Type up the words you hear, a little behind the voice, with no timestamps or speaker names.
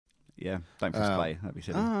Yeah, don't press play. That'd be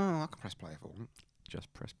silly. Oh, I can press play if I want.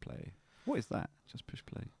 Just press play. What is that? Just push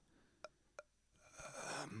play.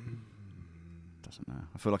 Doesn't matter.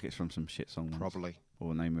 I feel like it's from some shit song. Probably.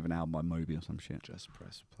 Or the name of an album by Moby or some shit. Just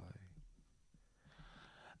press play.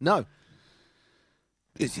 No.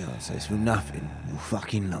 It's your says for nothing. You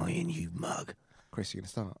fucking lying, you mug. Chris, you going to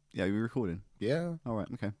start? Yeah, we're recording. Yeah. All right,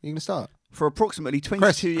 okay. You going to start? For approximately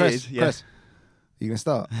 22 years. Chris, you going to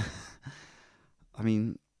start? I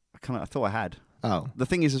mean, I thought I had. Oh. The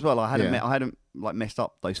thing is as well, I hadn't like messed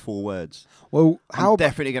up those 4 words. Well, I'm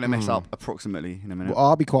definitely going to mess up approximately in a minute. Well,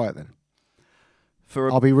 I'll be quiet then.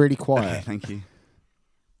 I'll be really quiet. Okay, thank you.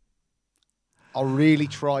 I'll really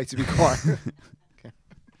try to be quiet. Okay.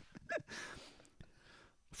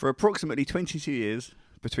 For approximately 22 years,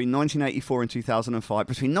 between 1984 and 2005,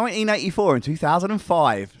 between 1984 and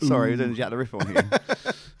 2005. Sorry, I didn't Jack the Ripper on here.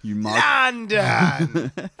 You mug.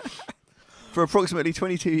 London! For approximately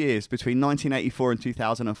 22 years, between 1984 and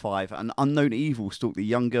 2005, an unknown evil stalked the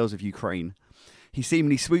young girls of Ukraine. He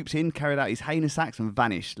seemingly swooped in, carried out his heinous acts and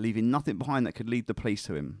vanished, leaving nothing behind that could lead the police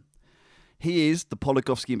to him. He is the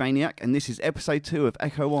Pologovsky Maniac, and this is episode 2 of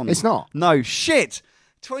Echo On. It's not. No, shit!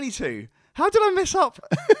 22. How did I mess up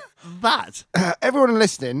that? Everyone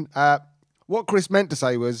listening, what Chris meant to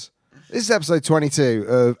say was, this is episode 22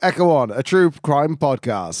 of Echo On, a true crime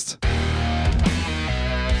podcast.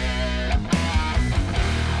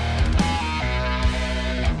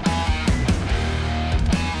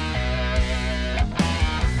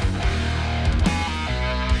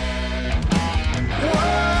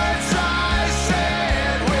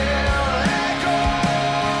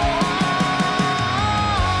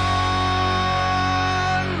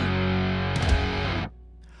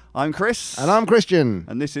 I'm Chris. And I'm Christian.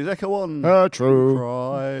 And this is Echo On, a true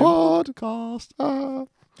crime podcast.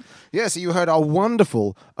 Yeah, so you heard our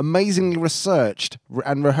wonderful, amazingly researched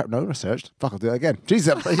and researched. Fuck, I'll do it again.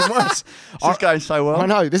 Jesus, that even worse. This is going so well. I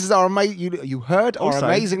know. This is our you heard our Also,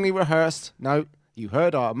 amazingly rehearsed. No, you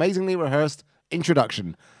heard our amazingly rehearsed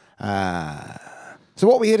introduction. So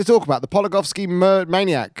what are we here to talk about? The Pologovsky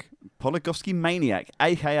Maniac. Pologovsky Maniac,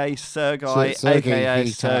 a.k.a. Serhiy, a.k.a.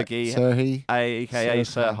 Serhiy, a.k.a.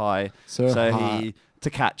 Serhiy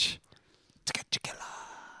Tkach.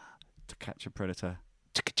 To catch a predator.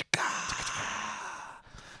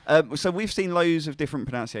 So we've seen loads of different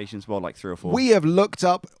pronunciations, well, like 3 or 4. We have looked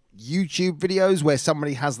up YouTube videos where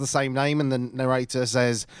somebody has the same name and the narrator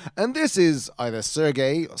says, and this is either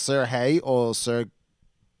Serhiy, or what's the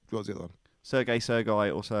other one?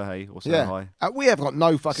 Serhiy, or Serhiy. Yeah. We have got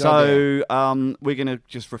no fucking idea. So we're going to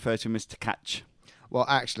just refer to him as Tkatch. Well,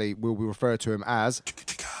 actually, we'll refer to him as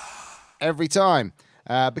every time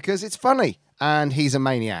because it's funny and he's a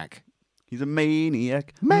maniac. He's a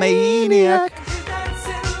maniac. Maniac.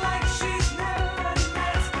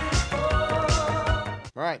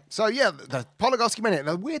 All right. So yeah, the Pologovsky Maniac.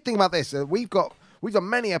 The weird thing about this, we've done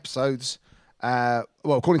many episodes. Well,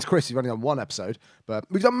 according to Chris, we've only done 1 episode, but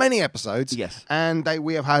we've done many episodes. Yes. And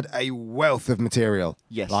we have had a wealth of material.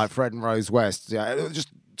 Yes. Like Fred and Rose West. Yeah, just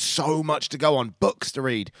so much to go on, books to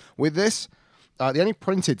read. With this, the only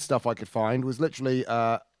printed stuff I could find was literally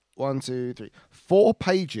 4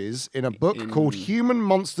 pages in a book called Human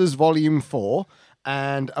Monsters Volume 4,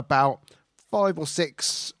 and about 5 or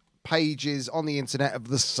 6 pages on the internet of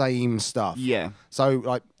the same stuff. Yeah. So,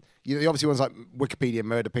 like, you know, the obviously ones like Wikipedia,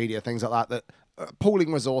 Murderpedia, things like that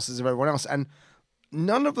pooling resources of everyone else, and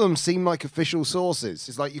none of them seem like official sources.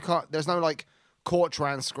 It's like there's no like court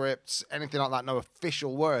transcripts, anything like that, no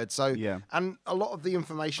official words. So, yeah. And a lot of the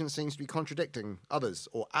information seems to be contradicting others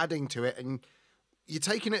or adding to it, and you're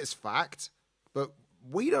taking it as fact, but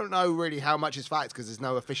we don't know really how much is fact because there's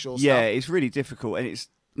no official stuff. Yeah, it's really difficult, and it's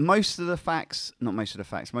most of the,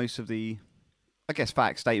 I guess,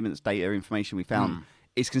 facts, statements, data, information we found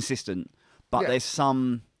is consistent, but there's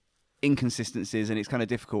some inconsistencies, and it's kind of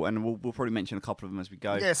difficult, and we'll probably mention a couple of them as we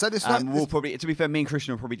go. Yeah, so this we'll probably, to be fair, me and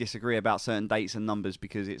Christian will probably disagree about certain dates and numbers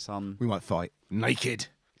because it's we might fight naked.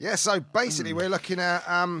 Yeah, so basically we're looking at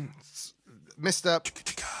Mr.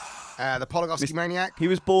 The Pologovsky Maniac. He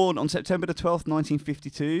was born on September the 12th,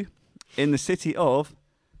 1952, in the city of.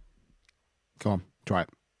 Come on, try it.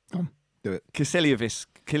 Come on, do it.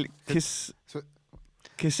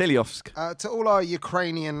 Kiselyovsk. To all our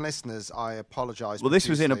Ukrainian listeners, I apologise. Well, this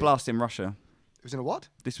was in a blast in Russia. It was in a what?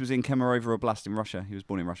 This was in Kemerovo Oblast in Russia. He was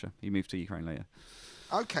born in Russia. He moved to Ukraine later.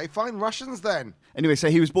 Okay, fine. Russians then. Anyway,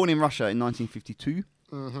 so he was born in Russia in 1952.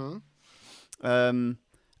 Mm-hmm. And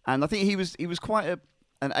I think he was quite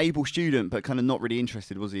an able student, but kind of not really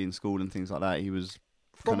interested, was he, in school and things like that? He was.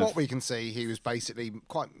 From what we can see, he was basically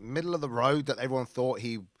quite middle of the road, that everyone thought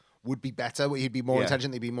he would be better, where he'd be more Yeah.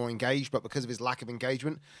 intelligent, he'd be more engaged, but because of his lack of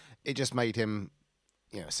engagement, it just made him,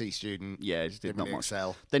 a C student. Yeah, just did didn't not really much.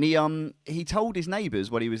 excel. Then he told his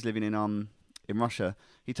neighbours when he was living in Russia.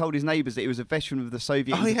 He told his neighbours that he was a veteran of the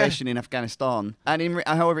Soviet intervention in Afghanistan. And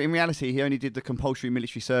however, in reality, he only did the compulsory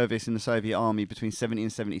military service in the Soviet army between 70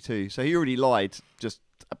 and 72. So he already lied just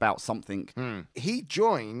about something. He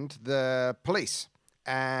joined the police,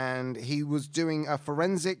 and he was doing a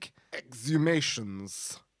forensic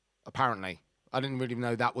exhumations, apparently. I didn't really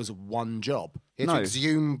know that was one job. He had to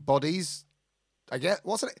exhume bodies. I guess,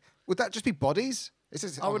 wasn't it? Would that just be bodies? This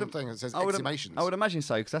is the thing that says exhumations. I would imagine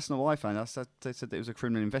so, because that's not what I found. They said that it was a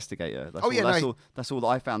criminal investigator. That's all that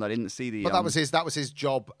I found. I didn't see the. But that was his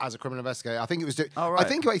job as a criminal investigator. I think it was. Right. I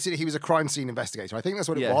think basically he was a crime scene investigator. I think that's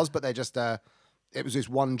what it was. But they just it was just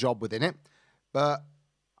one job within it. But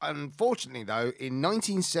unfortunately, though, in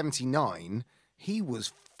 1979, he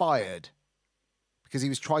was fired because he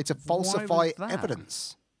was trying to falsify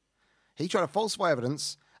evidence. He tried to falsify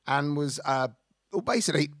evidence and was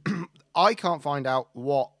basically. I can't find out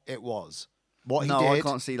what it was. What he did. No, I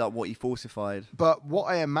can't see like what he falsified. But what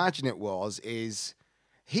I imagine it was is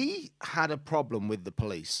he had a problem with the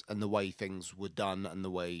police and the way things were done and the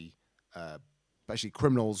way basically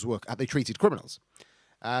criminals were, how they treated criminals.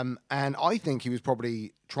 And I think he was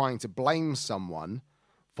probably trying to blame someone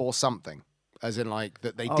for something, as in like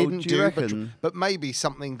that they didn't do, but maybe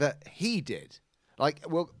something that he did. Like,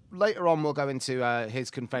 later on we'll go into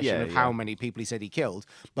his confession of how many people he said he killed.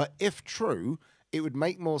 But if true, it would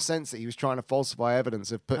make more sense that he was trying to falsify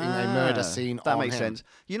evidence of putting a murder scene on him. That makes sense.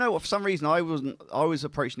 You know what? For some reason, I was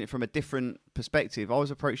approaching it from a different perspective. I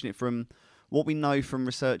was approaching it from what we know from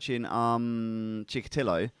researching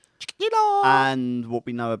Chikatilo, and what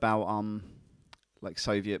we know about like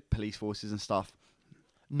Soviet police forces and stuff.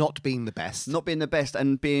 Not being the best,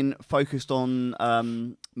 and being focused on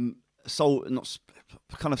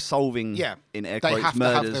kind of solving in air quotes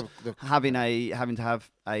murders,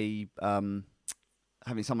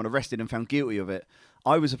 having someone arrested and found guilty of it.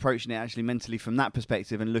 I was approaching it actually mentally from that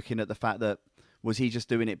perspective and looking at the fact that was he just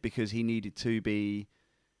doing it because he needed to be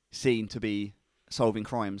seen to be solving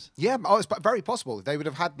crimes? Yeah, it's very possible. They would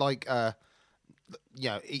have had like they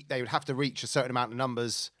would have to reach a certain amount of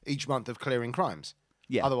numbers each month of clearing crimes.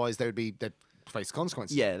 Yeah, otherwise they'd face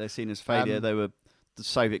consequences. Yeah, they're seen as failure. They were the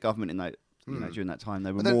Soviet government in that. During that time,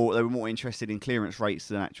 they were more interested in clearance rates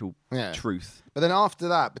than actual truth. But then after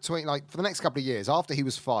that, for the next couple of years, after he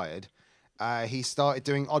was fired, he started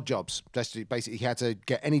doing odd jobs. Basically, he had to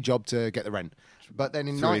get any job to get the rent. But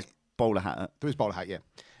then through his bowler hat, yeah.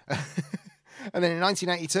 And then in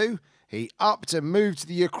 1982, he upped and moved to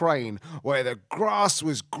the Ukraine, where the grass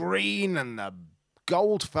was green and the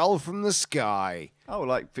gold fell from the sky. Oh,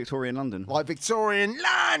 like Victorian London. Like Victorian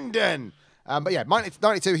London. But yeah,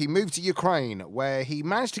 1992, he moved to Ukraine, where he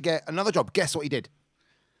managed to get another job. Guess what he did?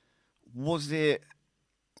 Was it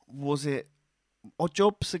odd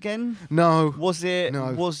jobs again? No. Was it?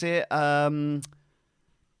 I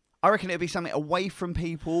reckon it'd be something away from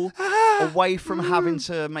people, away from having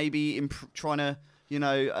to maybe trying to,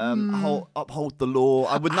 uphold the law.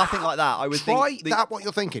 I would nothing like that. I would try what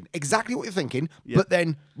you're thinking, exactly what you're thinking, but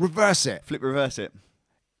then reverse it. Reverse it.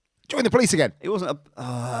 Join the police again. It wasn't a.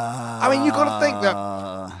 I mean, you've got to think that.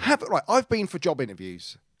 I've been for job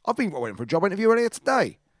interviews. I went for a job interview earlier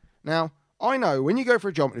today. Now, I know when you go for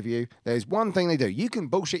a job interview, there's one thing they do. You can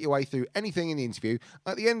bullshit your way through anything in the interview.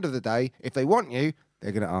 At the end of the day, if they want you,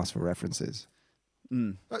 they're going to ask for references.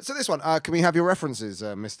 So this one, can we have your references,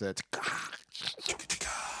 Mr.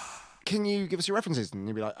 Can you give us your references? And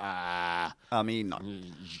you'll be like, I mean,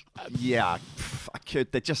 yeah, I could.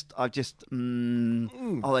 I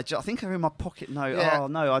think they're in my pocket. No, yeah. Oh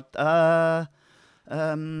no,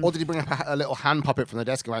 Or did he bring up a little hand puppet from the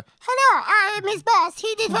desk and go, "Hello, I'm his boss.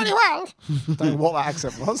 He did very well." Don't know what that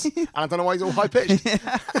accent was, and I don't know why he's all high pitched.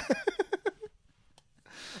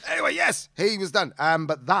 Anyway, yes, he was done.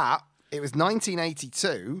 But it was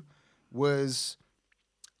 1982.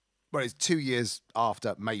 It's 2 years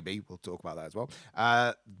after, maybe, we'll talk about that as well,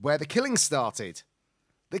 where the killings started.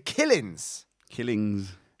 The killings.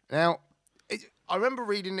 Now, I remember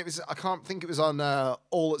reading, I can't think it was on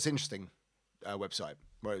All That's Interesting website,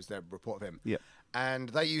 where it was their report of him. Yeah. And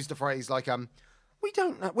they used a phrase like, we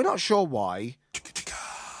don't know, we're not sure why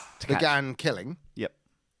began killing. Yep.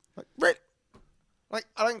 Like,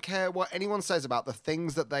 I don't care what anyone says about the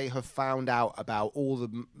things that they have found out about all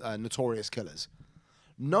the notorious killers.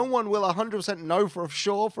 No one will 100% know for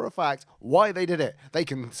a fact why they did it. They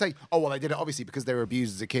can say, oh, well, they did it obviously because they were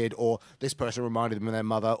abused as a kid, or this person reminded them of their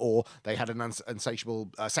mother, or they had an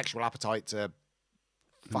insatiable sexual appetite to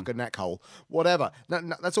fuck a neck hole, whatever. No,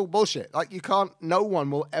 that's all bullshit. Like, you can't. No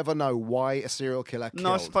one will ever know why a serial killer killed.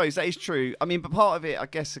 No, I suppose that is true. I mean, but part of it, I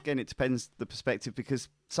guess, again, it depends the perspective, because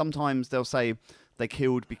sometimes they'll say they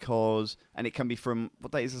killed because, and it can be from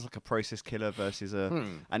what that is like a process killer versus a,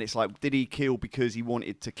 and it's like, did he kill because he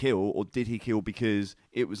wanted to kill, or did he kill because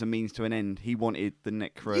it was a means to an end? He wanted the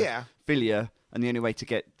necrophilia, and the only way to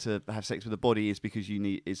get to have sex with a body is because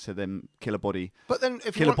is to then kill a body. But then,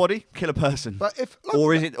 if kill a body, kill a person. But if, like,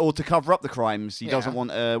 or is it, or to cover up the crimes, he doesn't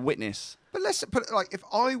want a witness. But let's put it like, if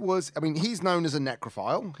I was, I mean, he's known as a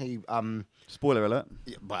necrophile. He spoiler alert.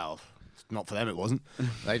 Yeah, well, not for them, it wasn't.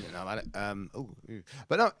 They didn't know about it.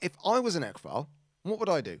 But no, if I was a necrophile, what would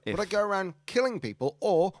I do? Would I go around killing people,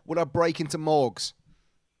 or would I break into morgues?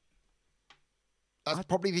 That's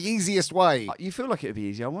probably the easiest way. You feel like it would be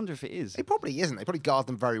easy. I wonder if it is. It probably isn't. They probably guard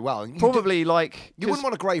them very well. Probably like... You wouldn't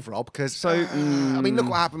want a grave rob, because... I mean, look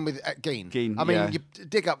what happened with Geen. I mean, you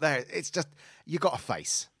dig up there, it's just... You got a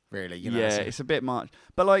face, really. You know, yeah, it's a bit much.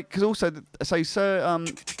 But like, because also... So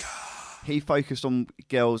he focused on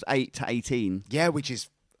girls 8 to 18. Yeah, which is...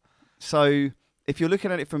 So if you're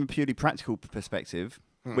looking at it from a purely practical perspective,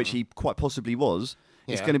 which he quite possibly was,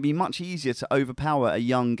 it's going to be much easier to overpower a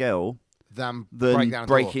young girl than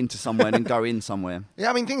break into somewhere and go in somewhere.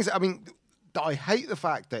 Yeah, I mean, I hate the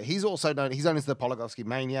fact that he's known as the Pologovsky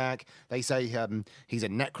Maniac. They say he's a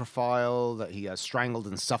necrophile, that he strangled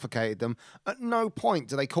and suffocated them. At no point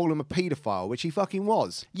do they call him a paedophile, which he fucking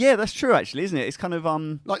was. Yeah, that's true, actually, isn't it? It's kind of...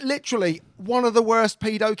 like, literally, one of the worst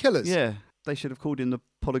pedo killers. Yeah, they should have called him the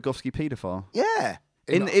Pologovsky paedophile. Yeah.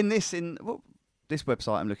 In this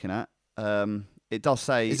website I'm looking at, it does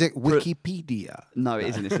say... Is it Wikipedia? No, it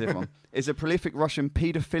isn't. It's a different one. It's a prolific Russian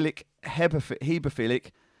paedophilic,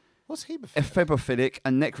 hebephilic, what's hebephilic? Ephebophilic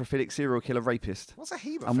and necrophilic serial killer rapist. What's a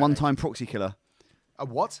hebephilic? And one-time proxy killer. A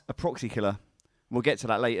what? A proxy killer. We'll get to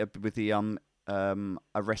that later with the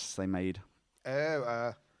arrests they made.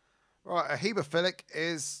 Oh, right. A hebephilic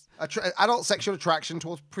is adult sexual attraction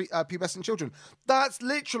towards pubescent children. That's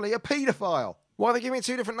literally a paedophile. Why are they giving it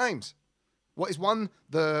two different names? What is one?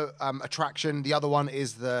 The attraction. The other one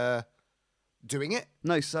is the doing it?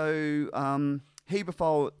 No, so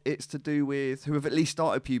hebephile, it's to do with who have at least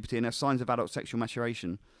started puberty and have signs of adult sexual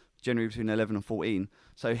maturation, generally between 11 and 14.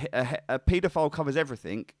 So a paedophile covers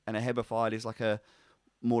everything, and a hebephile is like a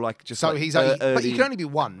more like just. So like he's only, but you can only be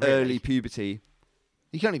one. Really. Early puberty.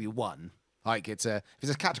 You can only be one. Like if it's a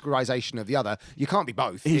categorization of the other, you can't be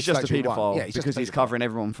both. He's just a paedophile. Yeah, because he's covering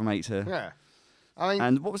everyone from 8 to. Yeah. I mean,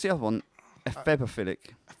 and what was the other one? Ephebophilic.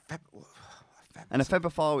 And a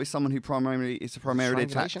ephebophile is someone who primarily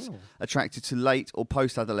attracted to late or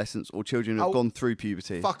post-adolescents or children who have gone through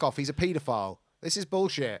puberty. Fuck off, he's a paedophile. This is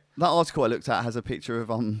bullshit. That article I looked at has a picture of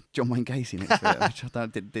John Wayne Gacy next to it, which I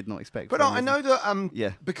did not expect. But I know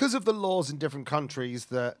that because of the laws in different countries,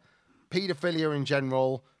 that paedophilia in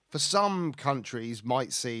general, for some countries,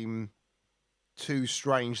 might seem too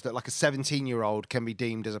strange that like a 17-year-old can be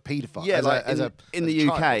deemed as a paedophile. Yeah, in the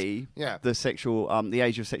UK, yeah, the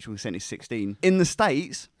age of sexual consent is 16. In the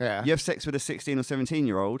States, you have sex with a 16 or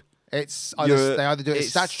 17-year-old. It's they either do it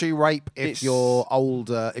statutory rape if you're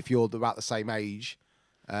older, if you're about the same age,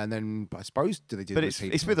 and then I suppose do they do? But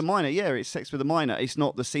it's with a minor. Yeah, it's sex with a minor. It's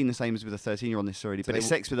not the same as with a 13-year-old necessarily, but it's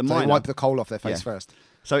sex with a minor. They wipe the coal off their face first.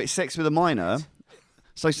 So it's sex with a minor.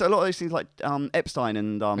 So a lot of those things like Epstein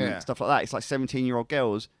and stuff like that, it's like 17-year-old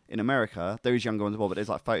girls in America. There is younger ones as well, but there's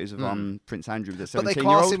like photos of Prince Andrew with a 17-year-old. But they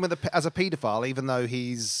class him as a paedophile, even though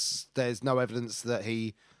there's no evidence that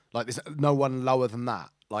there's no one lower than that.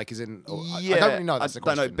 Like, as in, I don't really know. That's the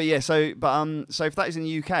question. I don't know, but yeah. So if that is in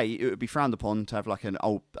the UK, it would be frowned upon to have like an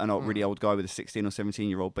really old guy with a 16 or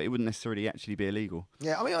 17-year-old, but it wouldn't necessarily actually be illegal.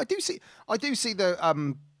 Yeah, I mean, I do see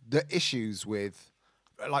the issues with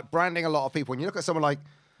like branding a lot of people. When you look at someone like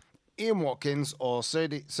Ian Watkins or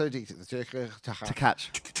Serhiy Tkach,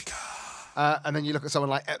 and then you look at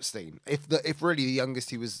someone like Epstein. If really the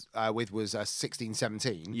youngest he was with was 16,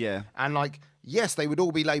 17, and like yes, they would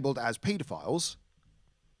all be labelled as paedophiles.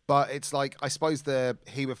 But it's like, I suppose the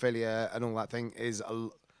hebephilia and all that thing is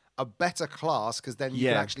a better class, because then you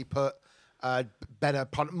can actually put better,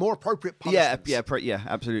 more appropriate punishments. Yeah,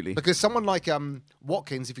 absolutely. Because someone like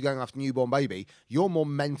Watkins, if you're going after a newborn baby, you're more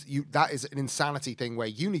that is an insanity thing where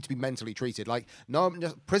you need to be mentally treated. Like, no,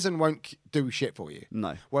 prison won't do shit for you.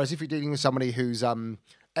 No. Whereas if you're dealing with somebody who's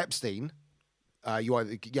Epstein,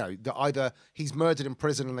 either he's murdered in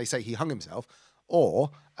prison and they say he hung himself, or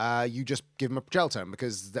you just give him a jail term,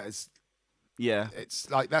 because it's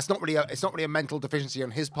like it's not really a mental deficiency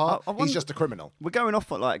on his part. He's just a criminal. We're going off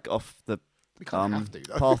the We can't have to,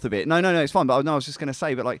 though. path a bit. No, it's fine. But no, I was just going to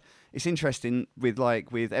say, but like, it's interesting with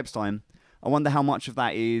Epstein. I wonder how much of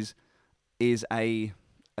that is a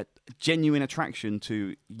genuine attraction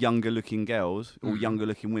to younger looking girls or younger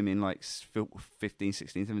looking women, like 15,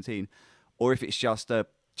 16, 17, or if it's just a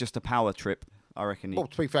power trip. I reckon. Well,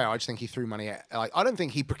 to be fair, I just think he threw money at. Like, I don't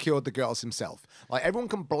think he procured the girls himself. Like, everyone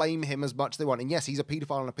can blame him as much as they want, and yes, he's a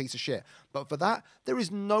paedophile and a piece of shit. But for that, there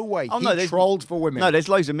is no way he trolled for women. No, there's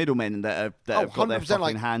loads of middlemen that have got their fucking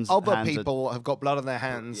like, hands. Other people have got blood on their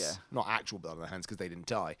hands, not actual blood on their hands because they didn't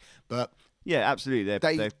die, but. Yeah, absolutely.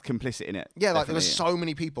 They're complicit in it. Yeah, like there were so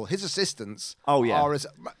many people. His assistants are as...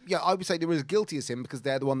 Yeah, I would say they were as guilty as him because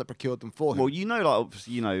they're the one that procured them for him. Well,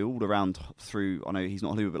 all around through... I know he's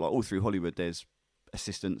not Hollywood, but like all through Hollywood, there's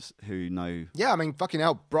assistants who know... Yeah, I mean, fucking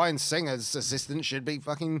hell, Bryan Singer's assistant should be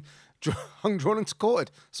fucking hung, drawn and quartered.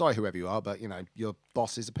 Sorry, whoever you are, but, your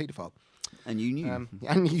boss is a paedophile. And you knew.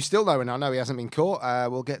 And you still know, and I know he hasn't been caught.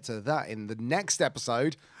 We'll get to that in the next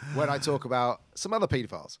episode when I talk about some other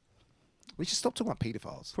paedophiles. We should stop talking about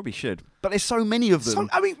paedophiles. Probably should. But there's so many of them.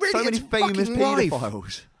 Really, so many famous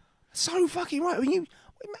paedophiles. So fucking right. I mean,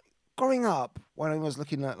 growing up, when I was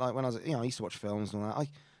looking at, like, when I was, I used to watch films and all that, I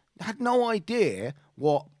had no idea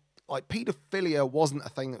what, like, paedophilia wasn't a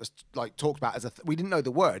thing that was, like, talked about as we didn't know the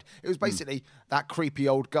word. It was basically that creepy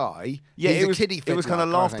old guy. Yeah, it was kiddie it was kind of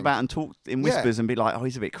laughed about and talked in whispers and be like, oh,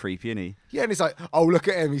 he's a bit creepy, isn't he? Yeah, and it's like, oh, look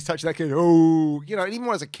at him. He's touching that kid. Oh, and even when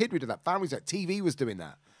I was a kid, we did that. Families, like, TV was doing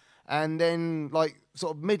that. And then, like,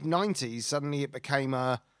 sort of mid-90s, suddenly it became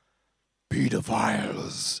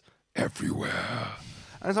pedophiles everywhere.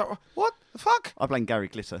 And it's like, what the fuck? I blame Gary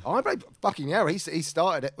Glitter. I blame fucking he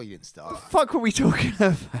started it. Well, he didn't start. What the fuck were we talking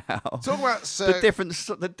about? Talking about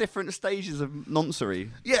the different stages of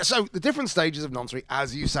noncery. Yeah, so the different stages of noncery,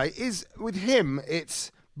 as you say, is with him,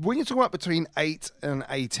 it's when you're talking about between 8 and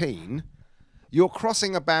 18, you're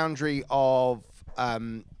crossing a boundary of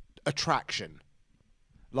attraction.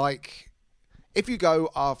 Like, if you go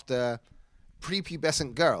after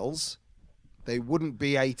prepubescent girls, they wouldn't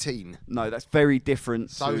be 18. No, that's very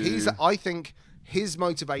different. So I think his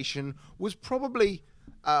motivation was probably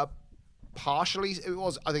partially.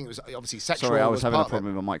 I think it was obviously sexual. Sorry, I was having a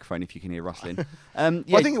problem with my microphone. If you can hear rustling, I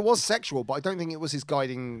think it was sexual, but I don't think it was his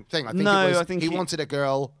guiding thing. I think he wanted a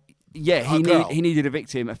girl. Yeah, he needed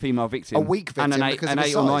a female victim. A weak victim. And an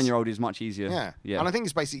 8 or 9-year-old is much easier. Yeah. And I think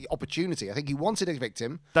it's basically opportunity. I think he wanted a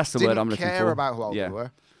victim. That's the word I'm looking for. Didn't care about who old they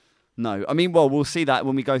were. No. I mean, well, we'll see that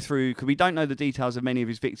when we go through, because we don't know the details of many of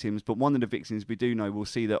his victims, but one of the victims we do know, we'll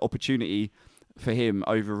see that opportunity for him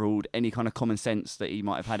overruled any kind of common sense that he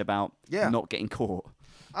might have had about not getting caught.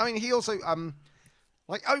 I mean, he also,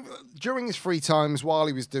 during his free times while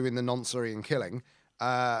he was doing the noncery and killing,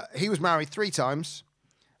 he was married 3 times.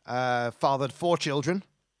 Fathered 4 children,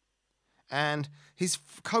 and his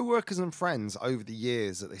co-workers and friends over the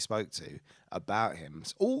years that they spoke to about him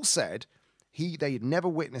all said they had never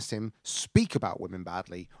witnessed him speak about women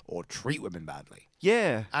badly or treat women badly.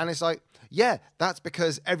 Yeah. And it's like, that's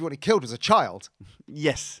because everyone he killed was a child.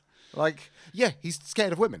 Yes. Like, he's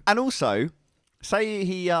scared of women. And also, say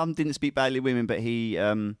he didn't speak badly of women, but he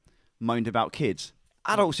moaned about kids.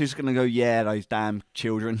 Adults are just going to go, those damn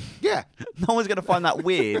children. Yeah. No one's going to find that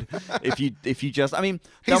weird if you just, I mean...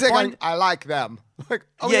 He's going, I like them. Like,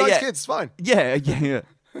 he likes kids, it's fine. Yeah.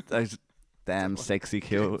 Those damn sexy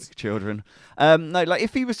children. No, like,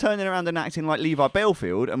 if he was turning around and acting like Levi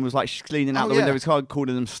Bellfield and was, like, cleaning out the window of his car,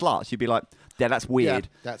 calling them sluts, you'd be like, that's weird.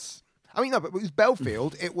 Yeah, but with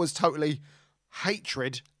Bellfield, it was totally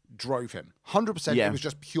hatred drove him. 100%. It was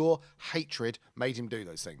just pure hatred made him do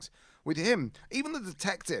those things. With him, even the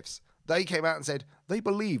detectives, they came out and said they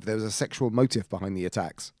believe there was a sexual motive behind the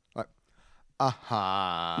attacks. Like,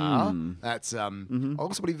 that's I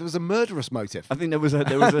also believe there was a murderous motive. I think there was some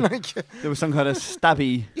kind of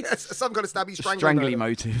stabby, some kind of stabby strangly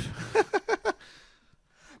motive.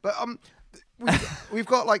 But we've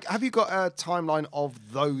got have you got a timeline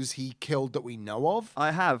of those he killed that we know of?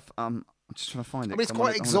 I have. I'm just trying to find it. I mean, it's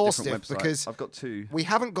quite exhaustive because I've got 2. We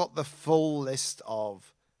haven't got the full list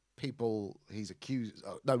of people he's accused.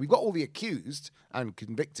 No, we've got all the accused and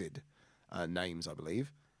convicted names, I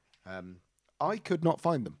believe. I could not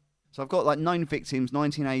find them. So I've got known victims,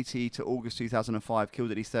 1980 to August 2005,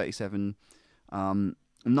 killed at least 37.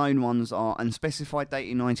 Known ones are unspecified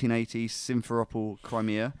date in 1980, Simferopol,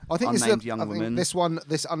 Crimea. I think unnamed young woman. This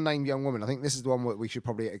unnamed young woman. I think this is the one that we should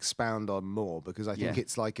probably expound on more because I think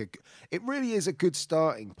it's it really is a good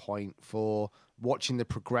starting point for watching the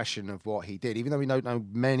progression of what he did, even though we don't know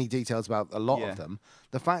many details about a lot of them.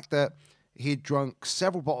 The fact that he had drunk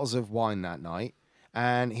several bottles of wine that night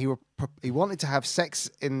and he wanted to have sex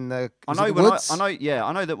in the. I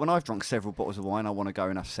know that when I've drunk several bottles of wine, I want to go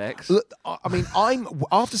and have sex. Look, I mean,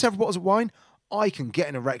 after several bottles of wine, I can get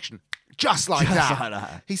an erection just like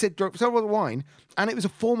that. He said drank several bottles of wine, and it was a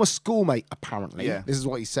former schoolmate. Apparently, this is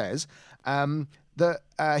what he says. That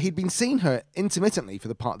he'd been seeing her intermittently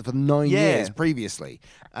for 9 years previously.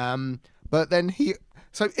 But then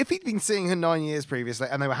so if he'd been seeing her 9 years previously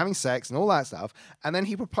and they were having sex and all that stuff, and then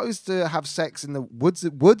he proposed to have sex in the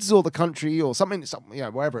woods or the country or something,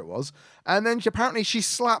 wherever it was, and then apparently she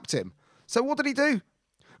slapped him. So what did he do?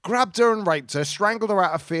 Grabbed her and raped her, strangled her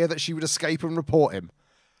out of fear that she would escape and report him.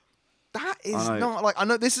 That is not like, I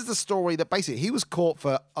know this is the story that basically he was caught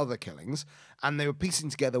for other killings and they were piecing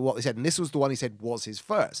together what they said. And this was the one he said was his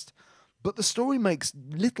first. But the story makes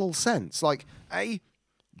little sense. Like,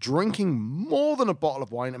 drinking more than a bottle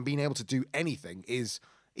of wine and being able to do anything is,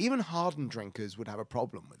 even hardened drinkers would have a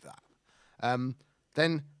problem with that.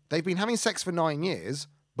 Then they've been having sex for 9 years,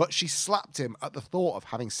 but she slapped him at the thought of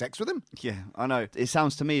having sex with him. Yeah, I know. It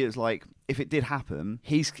sounds to me as like, if it did happen,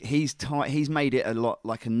 he's made it a lot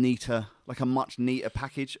like a much neater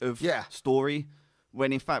package of story.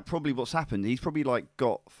 When in fact, probably what's happened, he's probably like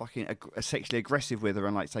got fucking sexually aggressive with her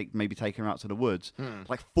and like maybe taken her out to the woods,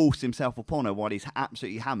 like forced himself upon her while he's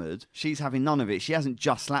absolutely hammered. She's having none of it. She hasn't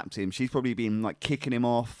just slapped him. She's probably been like kicking him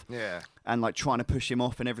off, and like trying to push him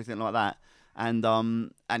off and everything like that. And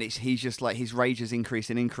he's just like, his rage has increased,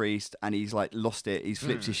 and he's like lost it. He's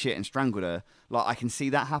flipped his shit and strangled her. Like, I can see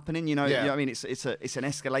that happening. You know what I mean? It's an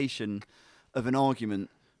escalation of an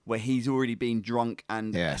argument where he's already been drunk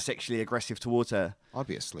and sexually aggressive towards her. I'd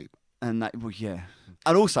be asleep. And that,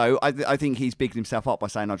 and also I think he's bigged himself up by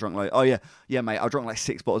saying I drank like, mate, I drank like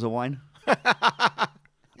 6 bottles of wine.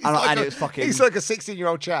 And it was fucking. He's like a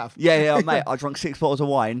 16-year-old chav. Mate, I drank 6 bottles of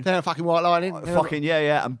wine. Then a fucking white lining.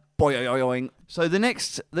 And boing. So the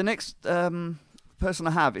next person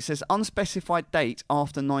I have, it says unspecified date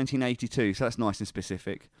after 1982. So that's nice and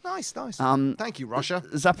specific. Nice. Thank you, Russia.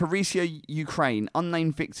 Zaporizhia, Ukraine,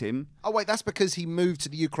 unnamed victim. Oh wait, that's because he moved to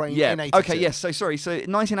the Ukraine in 82. Okay, yes. So sorry. So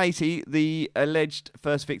 1980, the alleged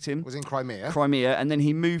first victim was in Crimea. And then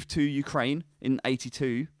he moved to Ukraine in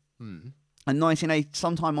 82. And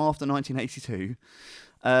sometime after 1982,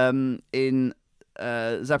 in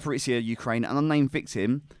Zaporizhia, Ukraine, an unnamed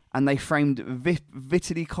victim, and they framed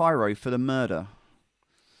Vitaly Cairo for the murder.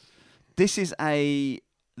 This is a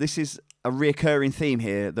reoccurring theme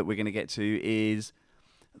here that we're going to get to, is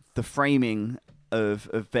the framing of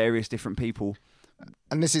various different people.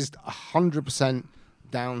 And this is 100%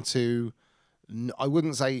 down to, I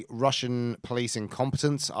wouldn't say Russian police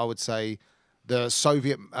incompetence. I would say the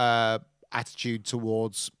Soviet attitude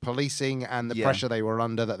towards policing and the pressure they were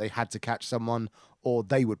under that they had to catch someone or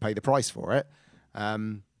they would pay the price for it.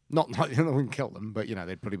 Not like they wouldn't kill them, but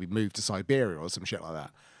they'd probably be moved to Siberia or some shit like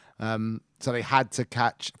that. So they had to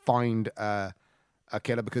find a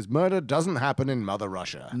killer because murder doesn't happen in Mother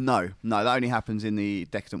Russia. No, that only happens in the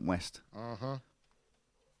decadent West.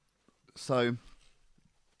 So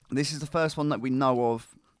this is the first one that we know of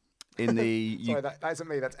in the. Sorry, that isn't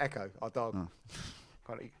me. That's Echo, our dog. Oh.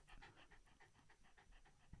 Sorry,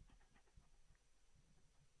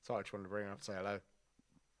 I just wanted to bring her up and say hello.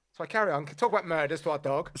 So I carry on. Talk about murders to our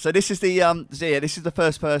dog. So this is the this is the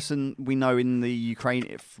first person we know in the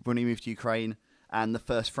Ukraine when he moved to Ukraine, and the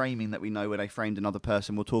first framing that we know where they framed another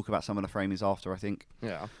person. We'll talk about some of the framings after, I think.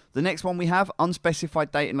 Yeah. The next one we have,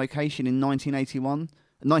 unspecified date and location in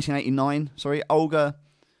 1989. Sorry, Olga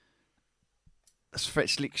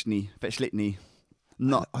Svechlikny.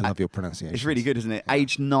 I love your pronunciation. It's really good, isn't it? Yeah.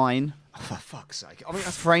 Age 9. Oh, for fuck's sake! I mean,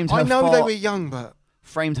 I know they were young, but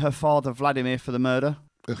framed her father Vladimir for the murder.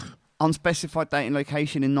 Ugh. Unspecified date and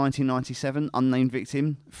location in 1997. Unnamed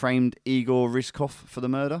victim framed Igor Rizkov for the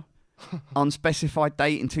murder. Unspecified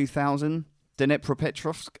date in 2000.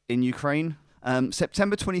 Dnepropetrovsk in Ukraine.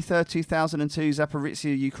 September 23rd, 2002.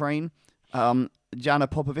 Zaporizhia, Ukraine. Jana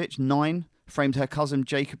Popovich, 9. Framed her cousin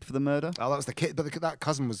Jacob for the murder. Oh, that was the kid, but that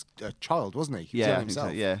cousin was a child, wasn't he? Yeah, himself.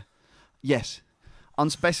 So, yeah. Yes.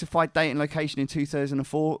 Unspecified date and location in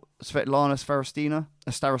 2004. Svetlana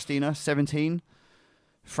Starostina, 17.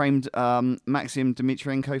 Framed Maxim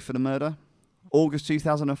Dmitrienko for the murder. August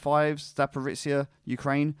 2005, Zaporizhia,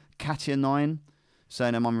 Ukraine. Katya, 9.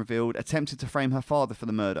 Surname unrevealed. Attempted to frame her father for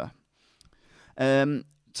the murder.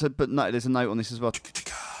 But no, there's a note on this as well.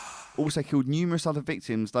 Also killed numerous other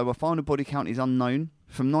victims, though a final body count is unknown.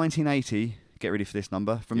 From 1980, get ready for this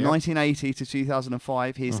number, from 1980 to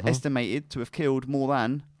 2005, he is estimated to have killed more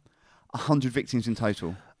than 100 victims in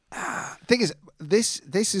total. Thing is,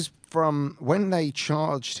 this is from when they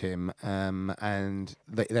charged him, and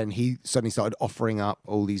then he suddenly started offering up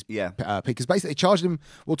all these because basically they charged him.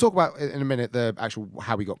 We'll talk about in a minute the actual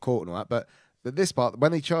how he got caught and all that, but this part,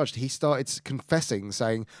 when they charged, he started confessing,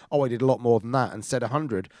 saying, "Oh, I did a lot more than that," and said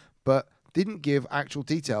 100, but didn't give actual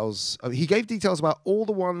details. He gave details about all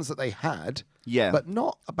the ones that they had, but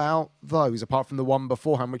not about those, apart from the one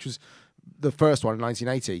beforehand, which was the first one in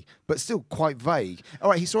 1980, but still quite vague.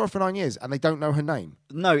 All right, he saw her for 9 years, and they don't know her name.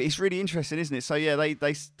 No, it's really interesting, isn't it? So yeah,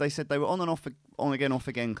 they said they were on and off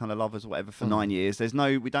again, kind of lovers or whatever for 9 years.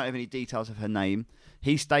 We don't have any details of her name.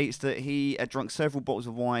 He states that he had drunk several bottles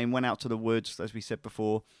of wine, went out to the woods, as we said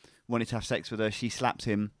before, wanted to have sex with her. She slapped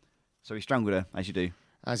him, so he strangled her, as you do.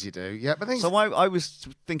 As you do, yeah. But so I was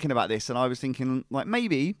thinking about this, and I was thinking, like,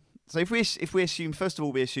 maybe. So if we assume, first of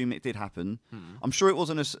all, we assume it did happen. I'm sure it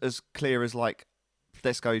wasn't as clear as, like,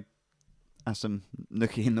 let's go have some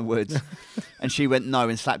nookie in the woods, and she went no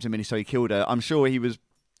and slapped him, and so he killed her. I'm sure he was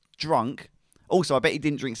drunk. Also, I bet he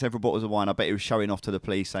didn't drink several bottles of wine. I bet he was showing off to the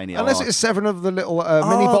police saying, unless it was 7 of the little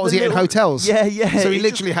mini bottles he had in hotels. Yeah, yeah. So he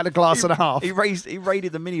literally had a glass and a half. He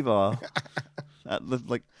raided the minibar at the,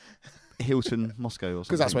 like, Hilton, Moscow, or something.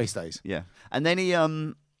 Because that's where he stays. Yeah, and then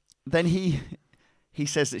he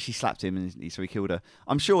says that she slapped him, and so he killed her.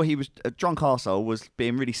 I'm sure he was a drunk arsehole, was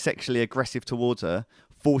being really sexually aggressive towards her,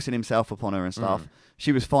 forcing himself upon her and stuff.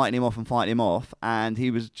 She was fighting him off, and he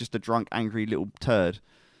was just a drunk, angry little turd.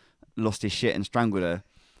 Lost his shit and strangled her,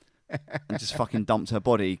 and just fucking dumped her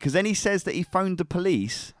body. Because then he says that he phoned the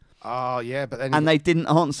police. Oh yeah, but then they didn't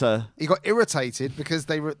answer. He got irritated because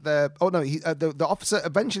they were there. Oh no, the officer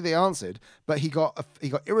eventually answered, but he got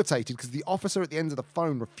irritated because the officer at the end of the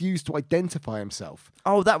phone refused to identify himself.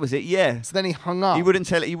 Oh, that was it. Yeah. So then he hung up. He wouldn't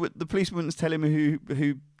tell. The police wouldn't tell him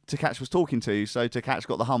who Tkach was talking to. So Tkach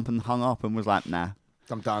got the hump and hung up and was like, "Nah,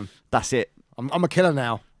 I'm done. That's it. I'm a killer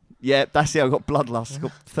now." Yeah, that's it. I've got bloodlust. I've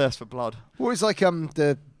got thirst for blood. Well, it's like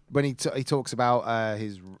when he talks about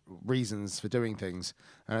his reasons for doing things,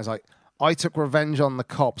 and it's like, I took revenge on the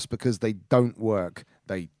cops because they don't work.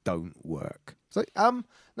 They don't work. It's like, no,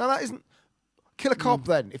 that isn't. Kill a cop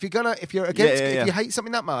then. If you hate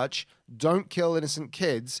something that much, don't kill innocent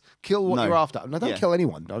kids. Kill what you're after. No, don't kill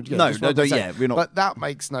anyone. Don't. We're not. But that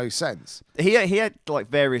makes no sense. He had like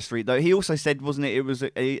various though. He also said, wasn't it? It was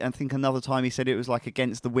I think another time he said it was like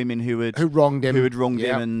against the women who wronged him,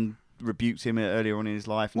 him and rebuked him earlier on in his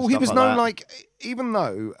life. And he was known like even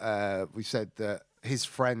though we said that. His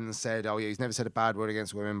friends said, "Oh yeah, he's never said a bad word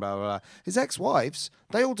against women." Blah blah blah. His ex-wives,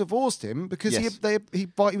 they all divorced him because he was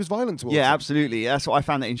violent towards them. Yeah, absolutely. That's what I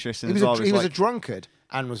found that interesting. He was a drunkard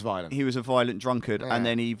and was violent. He was a violent drunkard, and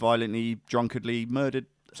then he drunkardly murdered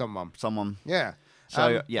someone. Yeah.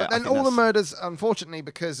 So but then all the murders, unfortunately,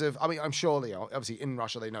 because of, I mean, I'm sure they are. Obviously, in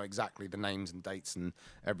Russia, they know exactly the names and dates and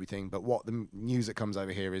everything. But what the news that comes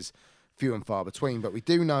over here is few and far between. But we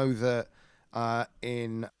do know that.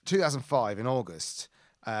 In 2005, in August,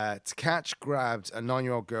 Tkach grabbed a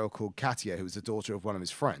 9-year-old girl called Katya, who was the daughter of one of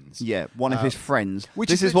his friends. Yeah, one of his friends.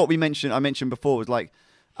 This is what we mentioned. I mentioned before. Was like,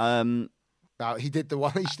 he did the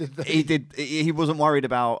one. He wasn't worried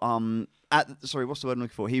about. Sorry, what's the word I'm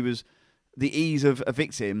looking for? He was the ease of a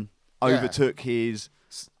victim overtook his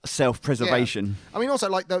self-preservation. Yeah. I mean, also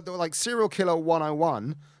like the serial killer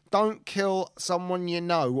 101. Don't kill someone you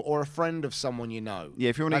know or a friend of someone you know. Yeah,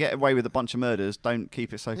 if you want to get away with a bunch of murders, don't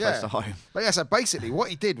keep it so close to home. But yeah, so basically what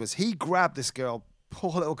he did was he grabbed this girl,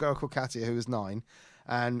 poor little girl called Katya, who was 9,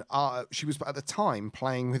 and she was at the time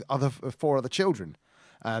playing with 4 other children.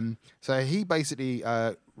 So he basically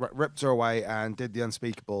ripped her away and did the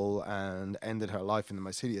unspeakable and ended her life in the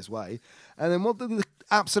most hideous way. And then what did the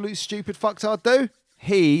absolute stupid fucktard do?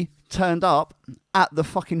 He turned up at the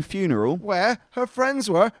fucking funeral where her friends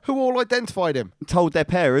were, who all identified him. Told their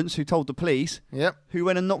parents, who told the police, who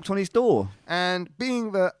went and knocked on his door. And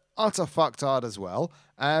being the utter fucktard as well,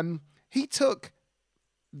 he took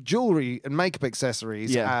jewellery and makeup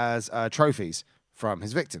accessories as trophies from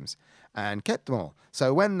his victims and kept them all.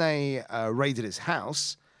 So when they raided his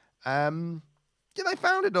house, they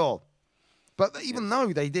found it all. But even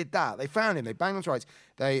though they did that, they found him, they banged him twice.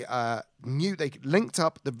 They they linked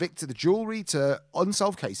up the jewelry to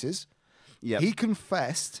unsolved cases. Yeah, he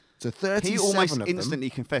confessed to 37 He almost of them.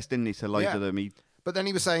 instantly confessed, didn't he, to loads of them. But then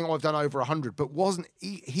he was saying, "Oh, I've done over 100," but wasn't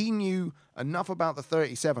he knew enough about the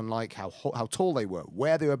 37, like how tall they were,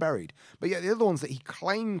 where they were buried. But yet the other ones that he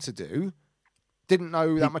claimed to do didn't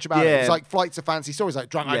know that much about it. It's like flights of fancy stories,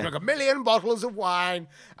 like I drank 1 million bottles of wine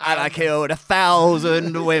and I killed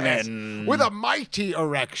 1,000 women with a mighty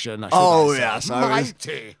erection. Yes,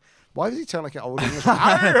 mighty. Why does he turn like an old English?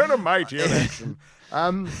 I had a mighty erection.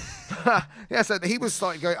 Yeah, so he was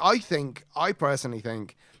like going, I personally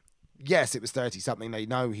think, yes, it was 30-something. They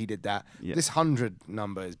know he did that. Yeah. This 100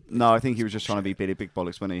 number is... No, I think he was just trying to be Billy Big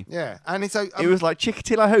Bollocks, wasn't he? Yeah, and it's... It was like,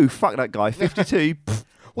 Chikatilo who? Fuck that guy. 52.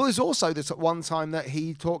 Well, there's also this one time that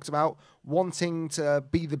he talked about wanting to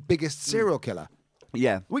be the biggest serial killer,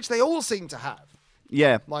 Yeah. which they all seem to have.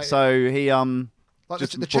 Yeah. Like- so he Like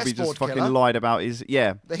just the probably chessboard just fucking killer. lied about his...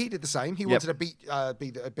 Yeah. That he did the same. He wanted to be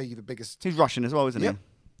the biggest. He's Russian as well, isn't Yep.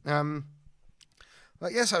 he?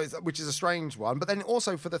 Like, yeah, so which is a strange one. But then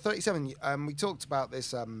also for the 37, we talked about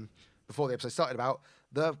this before the episode started about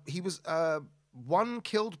he was one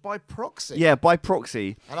killed by proxy. Yeah, by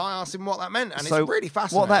proxy. And I asked him what that meant, and So it's really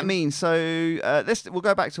fascinating. what that means, so we'll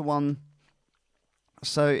go back to one.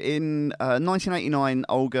 So in 1989,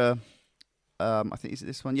 Olga, I think is it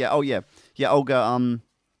this one? Yeah, Olga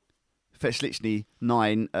Fetchlichny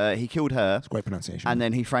 9. He killed her. It's great pronunciation. And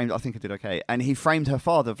then he framed. I think I did okay. And he framed her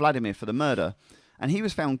father, Vladimir, for the murder, and he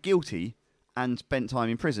was found guilty and spent time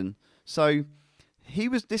in prison. So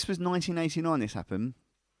This was 1989. This happened.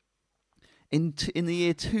 In the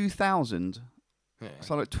year 2000,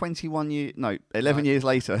 so like 11 years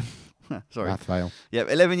later. Sorry. Math fail. Yeah,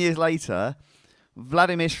 11 years later,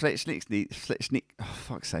 Vladimir Fletchnik, oh,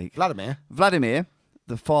 fuck's sake. Vladimir,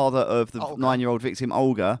 the father of the 9-year-old victim,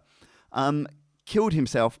 Olga, killed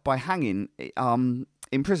himself by hanging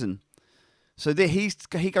in prison. So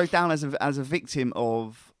he goes down as a victim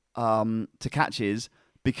of Tkach's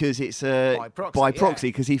because it's by proxy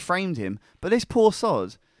because he framed him. But this poor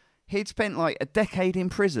sod, he'd spent like a decade in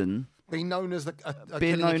prison. Being known as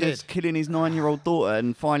killing his 9-year-old daughter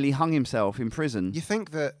and finally hung himself in prison. You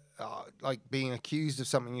think that, like being accused of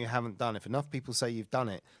something you haven't done, if enough people say you've done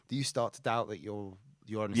it, do you start to doubt that you're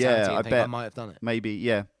insanity and think I might have done it? Maybe,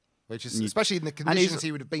 yeah. Which is especially in the conditions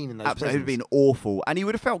he would have been in those absolutely prisons. Been awful, and he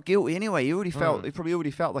would have felt guilty anyway. He probably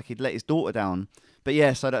already felt like he'd let his daughter down. But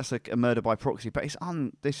yeah, so that's a murder by proxy. But it's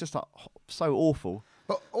just like, so awful.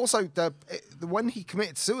 But also, when he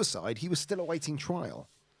committed suicide, he was still awaiting trial.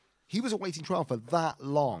 He was awaiting trial for that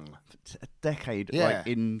long. A decade, like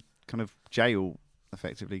in kind of jail,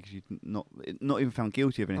 effectively, because you're not even found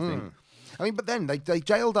guilty of anything. I mean, but then they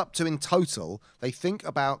jailed up to, in total, they think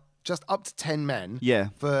about just up to 10 men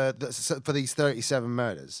for these 37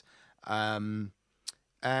 murders.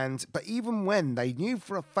 But even when they knew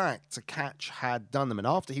for a fact Tkach had done them, and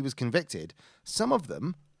after he was convicted, some of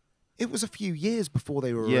them, it was a few years before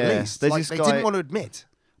they were released. They didn't want to admit.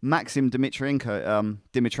 Maxim Dimitrenko,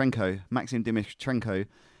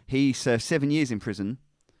 he served 7 years in prison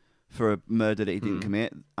for a murder that he didn't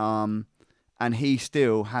commit. And he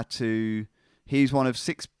still had to... He's one of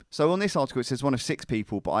 6... So on this article, it says one of 6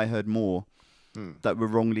 people, but I heard more that were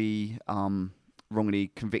wrongly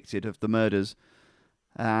convicted of the murders.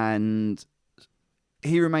 And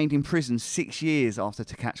he remained in prison 6 years after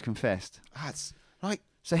Tkach confessed. That's like...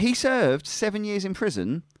 So he served 7 years in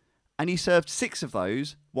prison, and he served 6 of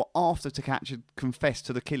those after Tkach had confessed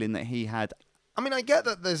to the killing that he had. I mean, I get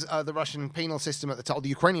that there's the Russian penal system at the time, the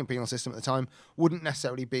Ukrainian penal system at the time wouldn't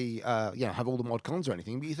necessarily be, have all the mod cons or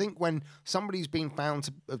anything. But you think when somebody's been found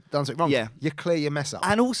to have done something wrong, you clear your mess up.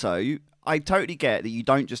 And also, I totally get that you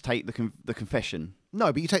don't just take the confession.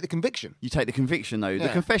 No, but you take the conviction. You take the conviction, though. Yeah.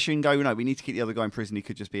 The confession, go, no, we need to keep the other guy in prison. He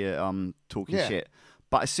could just be talking shit.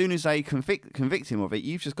 But as soon as they convict him of it,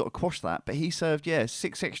 you've just got to quash that. But he served,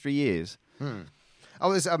 6 extra years.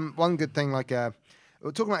 Oh, there's one good thing, like...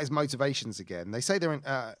 we're talking about his motivations again. They say they're in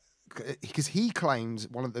because he claims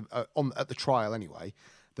one of the at the trial anyway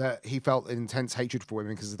that he felt intense hatred for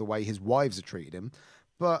women because of the way his wives had treated him.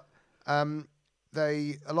 But a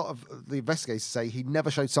lot of the investigators say he never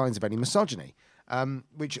showed signs of any misogyny,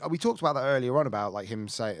 which we talked about that earlier on about like him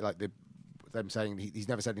saying them saying he's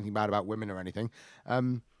never said anything bad about women or anything.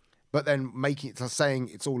 But then saying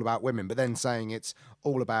it's all about women, but then saying it's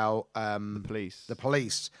all about the police. The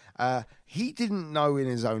police. He didn't know in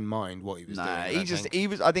his own mind what he was doing.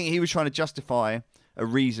 I think he was trying to justify a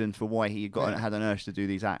reason for why he had an urge to do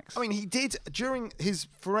these acts. I mean, he did during his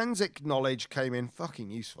forensic knowledge came in fucking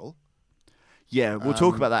useful. Yeah, we'll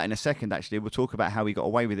talk about that in a second. Actually, we'll talk about how he got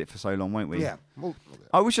away with it for so long, won't we? Yeah.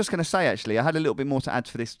 I was just going to say actually, I had a little bit more to add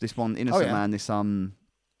for this one innocent man. This what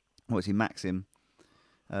was he, Maxim?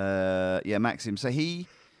 Maxim. So he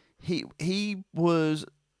was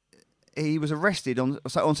arrested on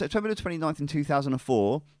September the 29th in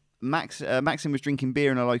 2004. Maxim was drinking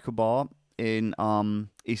beer in a local bar in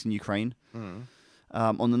eastern Ukraine.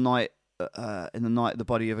 On the night the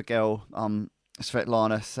body of a girl,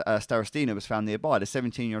 Svetlana Starostina, was found nearby. The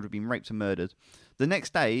 17-year-old had been raped and murdered. The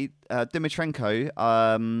next day, Dimitrenko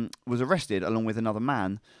was arrested along with another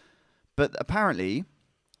man. But apparently,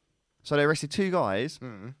 so they arrested 2 guys.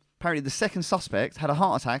 Apparently, the second suspect had a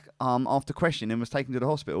heart attack after questioning and was taken to the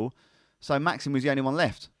hospital. So Maxim was the only one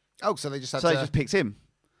left. Oh, so they just had So they just picked him.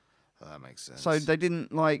 Oh, that makes sense. So they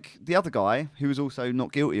didn't like the other guy, who was also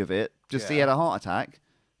not guilty of it. Just he had a heart attack.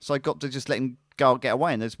 So I got to just let him go get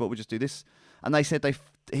away, and they just, we'll just do this. And they said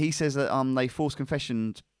he says that they forced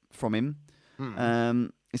confession from him.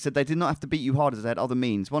 He said they did not have to beat you hard as they had other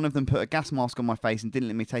means. One of them put a gas mask on my face and didn't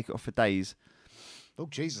let me take it off for days. Oh,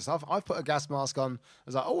 Jesus. I've put a gas mask on. I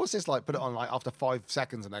was like, oh, what's this like? Put it on like after 5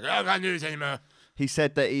 seconds and they go, I can't do this anymore. He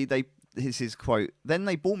said that this is his quote. Then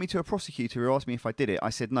they brought me to a prosecutor who asked me if I did it.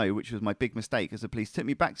 I said no, which was my big mistake, as the police took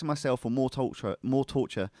me back to my cell for more torture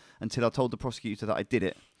until I told the prosecutor that I did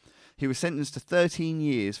it. He was sentenced to 13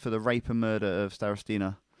 years for the rape and murder of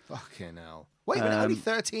Starostina. Fucking hell. Wait a minute, only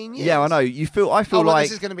 13 years? Yeah, I know. I feel like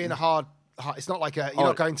this is going to be in a hard. It's not like you're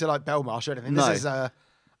not going to like Belmarsh or anything. No. This is a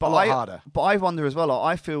lot harder. But I wonder as well.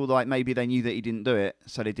 Like, I feel like maybe they knew that he didn't do it,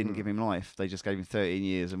 so they didn't give him life. They just gave him 13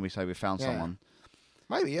 years, and we found someone.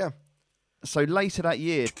 Maybe, yeah. So later that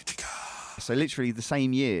year, so literally the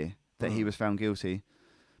same year that he was found guilty,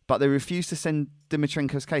 but they refused to send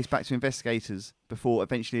Dimitrenko's case back to investigators before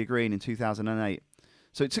eventually agreeing in 2008.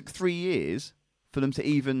 So it took 3 years for them to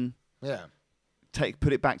even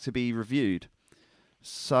put it back to be reviewed.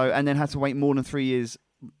 So, and then had to wait more than 3 years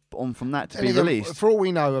on from that to be released. For all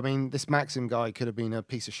we know, I mean, this Maxim guy could have been a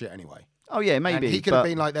piece of shit anyway. Oh yeah, maybe. And he could have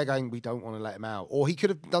been like, they're going, we don't want to let him out. Or he could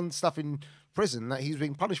have done stuff in prison that he was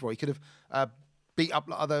being punished for. He could have beat up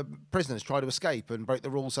other prisoners, tried to escape and broke the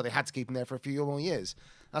rules, so they had to keep him there for a few more years.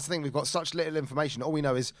 That's the thing. We've got such little information. All we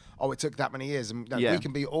know is, it took that many years. And we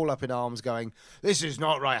can be all up in arms going, this is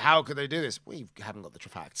not right. How could they do this? We haven't got the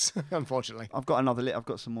facts, unfortunately. I've got I've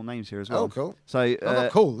got some more names here as well. Oh, cool. So,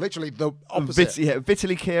 cool. Literally the opposite.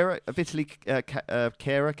 Vitaly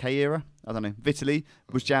Kera, I don't know. Vitaly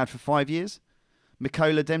was jailed for 5 years.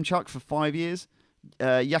 Mikola Demchuk for 5 years.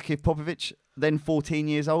 Yakov Popovich, then 14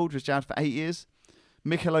 years old, was jailed for 8 years.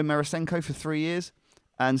 Mikhailo Marasenko for 3 years.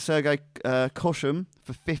 And Serhiy Tkach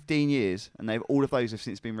for 15 years. And all of those have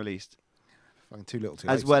since been released. Fucking too little, too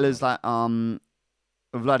late. As well as that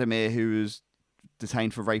Vladimir, who was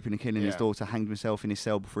detained for raping and killing his daughter, hanged himself in his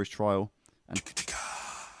cell before his trial. And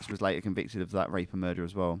was later convicted of that rape and murder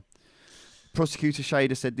as well. Prosecutor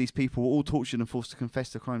Shader said these people were all tortured and forced to confess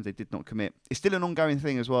to crimes they did not commit. It's still an ongoing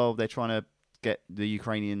thing as well. They're trying to get the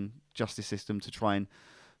Ukrainian justice system to try and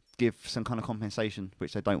give some kind of compensation,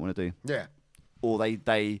 which they don't want to do. Yeah. Or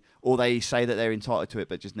they say that they're entitled to it,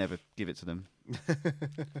 but just never give it to them.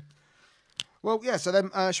 Well, yeah. So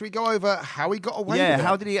then, should we go over how he got away? Yeah. with it?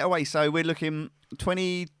 How did he get away? So we're looking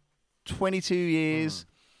 22 years,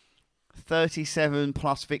 37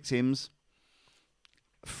 plus victims,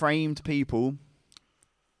 framed people.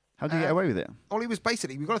 How did he get away with it? Well, he was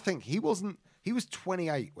basically. We've got to think. He was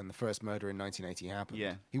 28 when the first murder in 1980 happened.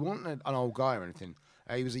 Yeah. He wasn't an old guy or anything.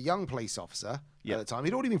 He was a young police officer at the time.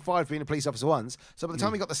 He'd already been fired for being a police officer once. So by the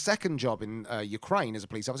time he got the second job in Ukraine as a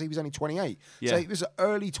police officer, he was only 28. Yeah. So he was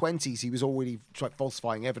early 20s. He was already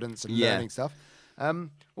falsifying evidence and learning stuff.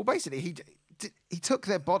 Well, basically, he took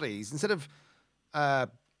their bodies, instead of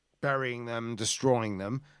burying them, destroying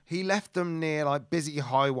them, he left them near like busy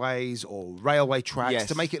highways or railway tracks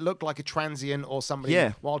to make it look like a transient or somebody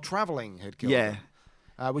while travelling had killed them.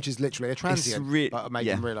 Which is literally a transient, but made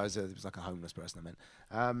them realise that it was like a homeless person I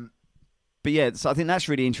meant. But yeah, so I think that's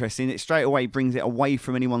really interesting. It straight away brings it away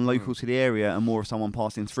from anyone local to the area and more of someone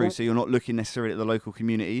passing through, so you're not looking necessarily at the local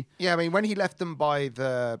community. Yeah, I mean, when he left them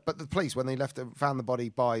the police, when they found the body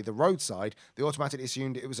by the roadside, they automatically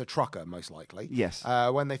assumed it was a trucker, most likely. Yes.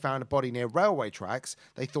 When they found a body near railway tracks,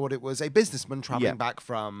 they thought it was a businessman travelling back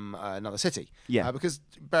from another city. Yeah. Because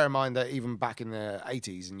bear in mind that even back in the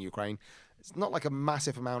 80s in Ukraine, it's not like a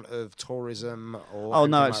massive amount of tourism or... Oh,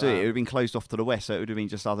 no, absolutely. It would have been closed off to the west, so it would have been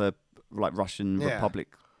just other, like, Russian Republic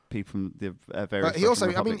people from the various... But he also,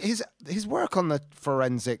 republics. I mean, his work on the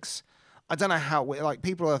forensics, I don't know how... Like,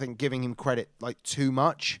 people are, I think, giving him credit, like, too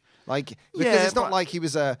much. Like, because it's not like he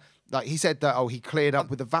was a... Like, he said that, he cleared up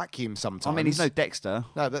with a vacuum sometimes. I mean, he's no Dexter.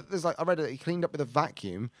 No, but there's, like, I read that he cleaned up with a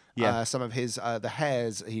vacuum some of his, the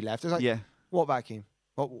hairs he left. It was like, what vacuum?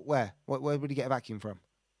 Where would he get a vacuum from?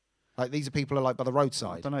 Like, these are people like by the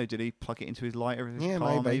roadside. I don't know. Did he plug it into his lighter in his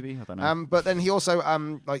car? Maybe. I don't know. But then he also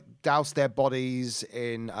like doused their bodies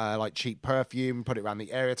in like cheap perfume, put it around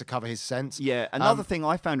the area to cover his scent. Yeah. Another thing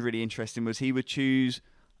I found really interesting was he would choose,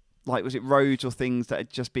 like, was it roads or things that had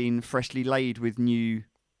just been freshly laid with new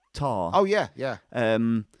tar? Oh yeah, yeah.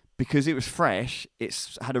 Because it was fresh,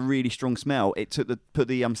 it's had a really strong smell. It put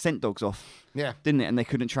the scent dogs off. Yeah. Didn't it? And they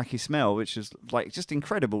couldn't track his smell, which is like just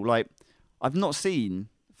incredible. Like, I've not seen,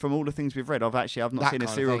 from all the things we've read, I've not seen a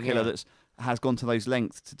serial killer that's has gone to those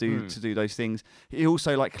lengths to do those things. He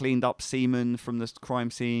also like cleaned up semen from the crime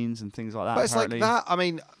scenes and things like that. But it's apparently. like that. I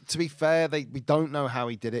mean, to be fair, we don't know how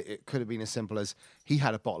he did it. It could have been as simple as he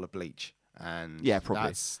had a bottle of bleach, and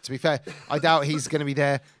probably. To be fair, I doubt he's going to be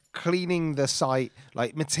there cleaning the site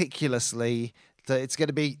like meticulously. It's going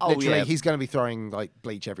to be literally he's going to be throwing like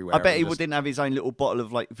bleach everywhere. I bet he didn't have his own little bottle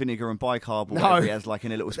of like vinegar and bicarb or whatever he has like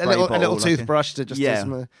in a little spray a bottle, little toothbrush to just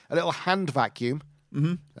do a little hand vacuum.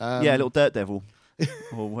 Mm-hmm. A little dirt devil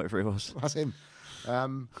or whatever it was. That's him.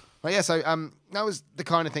 But yeah, so that was the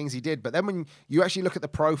kind of things he did. But then when you actually look at the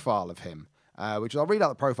profile of him, which I'll read out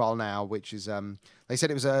the profile now, which is they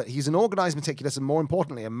said he's an organized, meticulous, and more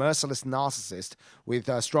importantly, a merciless narcissist with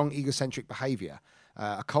strong egocentric behavior.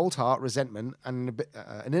 A cold heart, resentment, and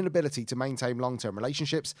an inability to maintain long-term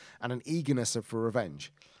relationships, and an eagerness for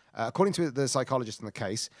revenge. According to the psychologist in the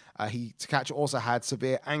case, Tkach also had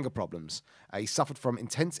severe anger problems. He suffered from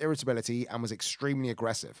intense irritability and was extremely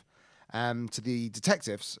aggressive. To the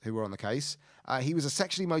detectives who were on the case, he was a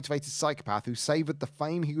sexually motivated psychopath who savoured the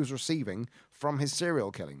fame he was receiving from his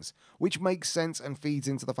serial killings, which makes sense and feeds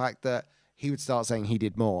into the fact that he would start saying he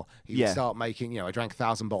did more. He would start making, I drank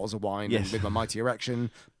 1,000 bottles of wine and with my mighty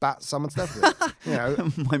erection, bat someone's death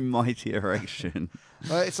with. My mighty erection.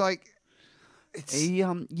 It's like...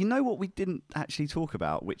 you know what we didn't actually talk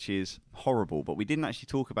about, which is horrible, but we didn't actually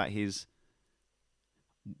talk about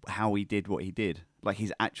how he did what he did, like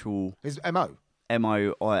his MO.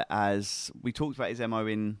 As we talked about his MO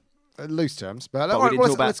in loose terms, but we didn't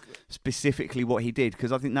talk about specifically what he did,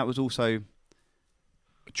 because I think that was also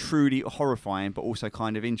truly horrifying, but also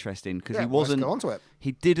kind of interesting, because he wasn't. Let's go on to it.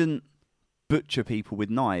 He didn't butcher people with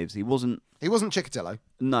knives. He wasn't. He wasn't Chikatilo.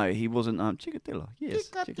 No, he wasn't. Chikatilo. Yes,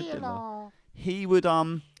 Chikatilo. He would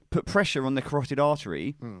put pressure on the carotid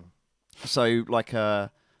artery. So like I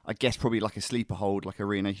guess probably like a sleeper hold, like a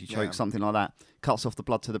reanimated choke, something like that, cuts off the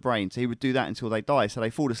blood to the brain. So he would do that until they die. So they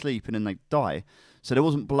fall asleep and then they die. So there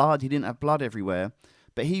wasn't blood. He didn't have blood everywhere.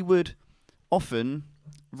 But he would often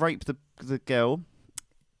rape the girl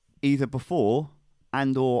either before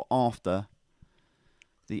and or after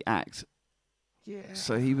the act. Yeah.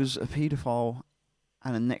 So he was a paedophile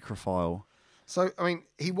and a necrophile. So, I mean,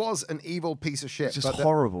 he was an evil piece of shit. It's just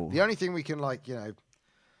horrible. The only thing we can, I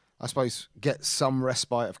suppose, get some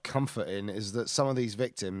respite of comfort in is that some of these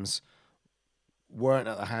victims weren't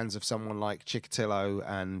at the hands of someone like Chikatilo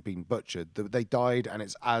and being butchered. They died, and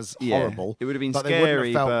it's as horrible. It would have been but scary, they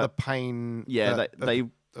wouldn't have felt the pain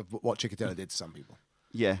of what Chikatilo did to some people.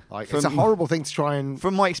 Yeah. It's a horrible thing to try and...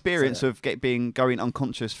 From my experience of going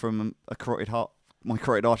unconscious from my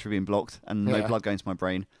carotid artery being blocked and no blood going to my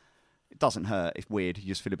brain, it doesn't hurt. It's weird. You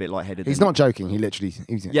just feel a bit lightheaded. He's not joking. He literally...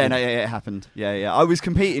 it happened. Yeah. I was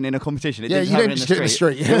competing in a competition. It didn't you happen didn't in just in the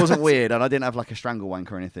street. It wasn't weird, and I didn't have like a strangle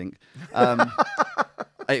wank or anything.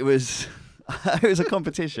 It was... it was a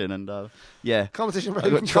competition, and competition. I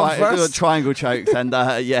got triangle choked, and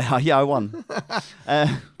I won.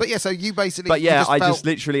 But yeah, so you basically. But yeah,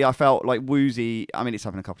 I felt like woozy. I mean, it's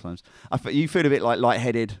happened a couple of times. You feel a bit like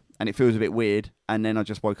lightheaded, and it feels a bit weird, and then I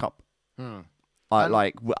just woke up.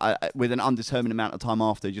 With an undetermined amount of time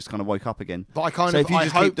after, just kind of woke up again. But I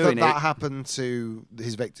hope that happened to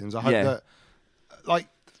his victims. I hope that,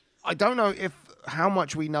 I don't know how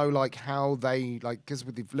much we know, how they, because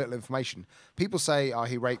with the little information, people say,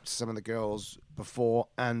 he raped some of the girls before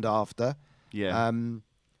and after. Yeah.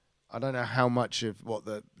 I don't know how much of what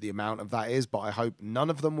the amount of that is, but I hope none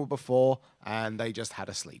of them were before and they just had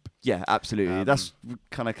a sleep. Yeah, absolutely. That's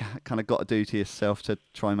kind of got to do to yourself to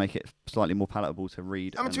try and make it slightly more palatable to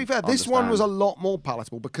read. I mean, to be fair, this one was a lot more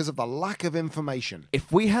palatable because of the lack of information. If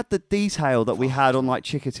we had the detail that we had on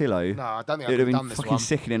Chikatilo, no, I don't think it would have been fucking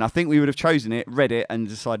sickening. I think we would have chosen it, read it, and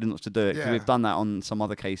decided not to do it, because we've done that on some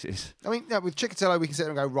other cases. I mean, with Chikatilo, we can sit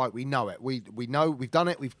there and go, right, we know it. We know, we've done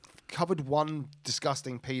it, we've covered one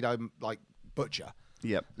disgusting pedo butcher.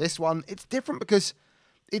 Yep. This one, it's different because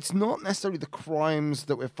it's not necessarily the crimes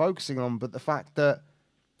that we're focusing on, but the fact that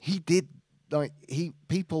he did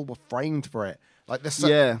people were framed for it. This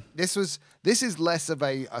is less of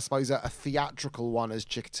a theatrical one as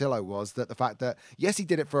Chikatilo was. That the fact that yes, he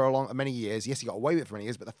did it for many years. Yes, he got away with it for many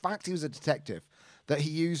years. But the fact he was a detective, that he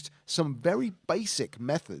used some very basic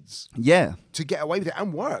methods. To get away with it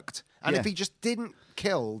and worked. And if he just didn't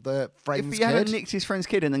kill the friend's kid... If he hadn't nicked his friend's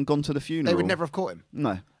kid and then gone to the funeral... They would never have caught him.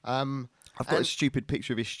 No. I've got a stupid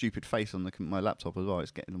picture of his stupid face on my laptop as well. It's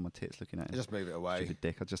getting on my tits looking at it. Just move it away. Stupid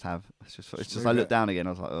dick. I just have. It's just I looked down again. I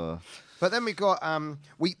was like, oh. But then we got...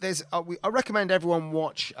 I recommend everyone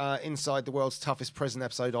watch Inside the World's Toughest Prison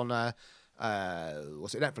episode on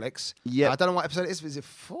what's it, Netflix. Yeah. I don't know what episode it is. Is it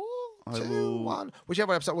 4? 2, 1?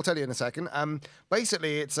 Whichever episode, we'll tell you in a second.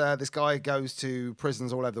 Basically, it's this guy goes to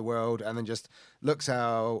prisons all over the world and then just looks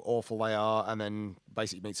how awful they are and then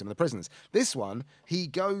basically meets some of the prisoners. This one, he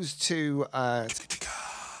goes to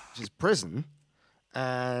his prison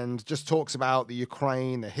and just talks about the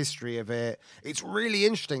Ukraine, the history of it. It's really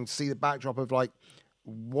interesting to see the backdrop of like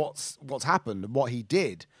what's happened, what he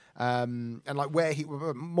did. And like where he,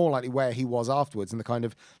 more likely where he was afterwards, and the kind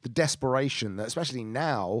of the desperation that, especially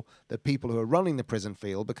now, the people who are running the prison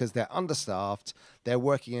feel because they're understaffed, they're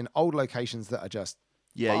working in old locations that are just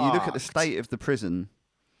You look at the state of the prison.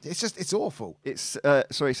 It's awful. It's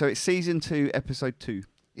so it's season 2, episode 2.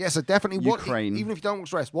 Yeah, so definitely Ukraine. Even if you don't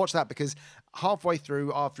watch the rest, watch that, because halfway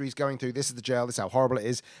through, after he's going through, this is the jail, this is how horrible it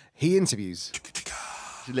is, he interviews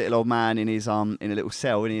a little old man in his in a little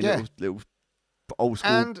cell, in a little old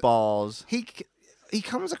school bars. He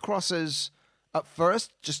comes across as, at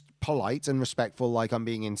first, just polite and respectful, like I'm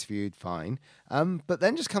being interviewed, fine. But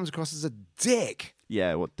then just comes across as a dick.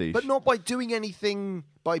 Yeah, what douche? But not by doing anything,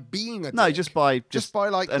 by being a dick. No, just by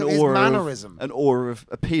like an his aura mannerism. An aura of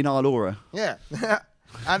a penile aura. Yeah.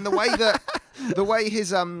 And the way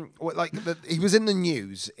his he was in the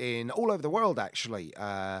news in all over the world, actually.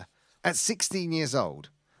 At 16 years old,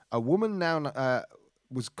 a woman now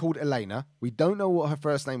was called Elena. We don't know what her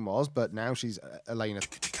first name was, but now she's Elena.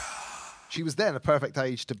 She was then the perfect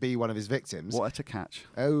age to be one of his victims. What a Tkatch.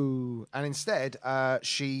 Oh, and instead,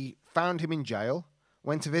 she found him in jail,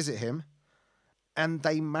 went to visit him, and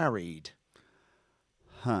they married.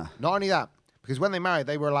 Huh. Not only that, because when they married,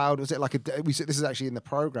 they were allowed. Was it like a day? This is actually in the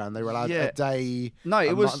program. They were allowed a day. No,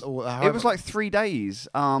 it was. Month, it was like 3 days,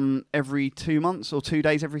 every 2 months, or 2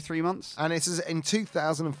 days every 3 months. And it's in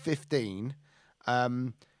 2015.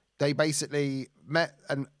 They basically met,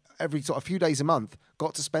 and every sort of few days a month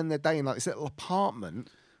got to spend their day in like this little apartment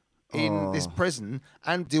in this prison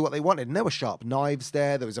and do what they wanted. And there were sharp knives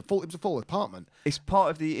there. It was a full apartment. It's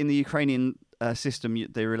part of in the Ukrainian system.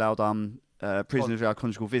 They were allowed prisoners allowed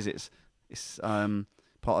conjugal visits. It's part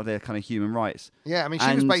of their kind of human rights. Yeah, I mean,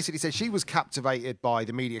 she was basically said she was captivated by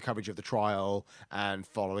the media coverage of the trial and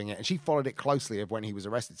following it, and she followed it closely of when he was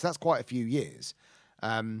arrested. So that's quite a few years.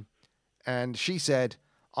 And she said,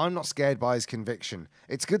 "I'm not scared by his conviction.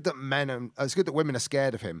 It's good that women are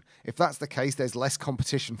scared of him. If that's the case, there's less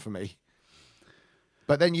competition for me."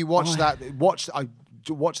 But then you watch I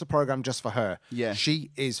watch the program just for her. Yeah,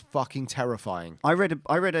 she is fucking terrifying. I read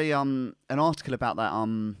an article about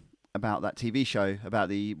that TV show about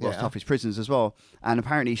the world's toughest prisoners as well, and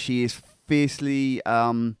apparently she is fiercely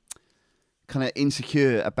kind of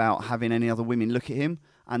insecure about having any other women look at him.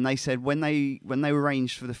 And they said when they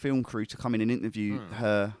arranged for the film crew to come in and interview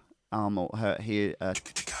her,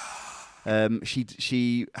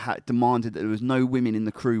 she had demanded that there was no women in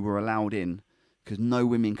the crew were allowed in because no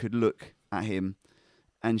women could look at him.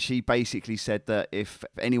 And she basically said that if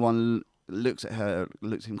anyone looks at him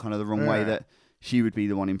kind of the wrong way, that she would be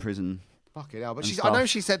the one in prison. Fucking hell! But I know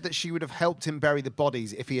she said that she would have helped him bury the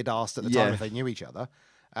bodies if he had asked at the time if they knew each other.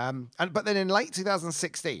 But then in late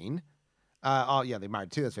 2016. They married in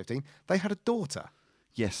 2015. They had a daughter.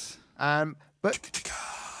 Yes. But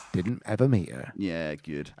didn't ever meet her. Yeah,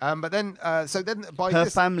 good. But then, by her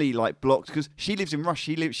family blocked because she lives in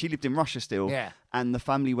Russia. She lived in Russia still. Yeah. And the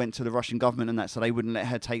family went to the Russian government and that, so they wouldn't let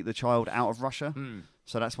her take the child out of Russia.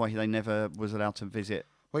 So that's why they never was allowed to visit.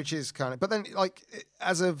 Which is kind of. But then,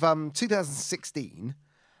 as of 2016,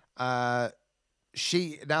 now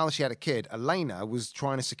that she had a kid, Elena was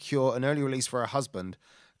trying to secure an early release for her husband,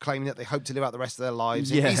 claiming that they hope to live out the rest of their lives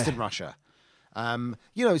in Eastern Russia.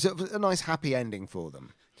 It's a nice happy ending for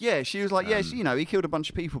them. Yeah, she was like, he killed a bunch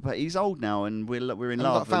of people, but he's old now, and we're in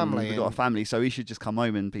love. We've got a family, so he should just come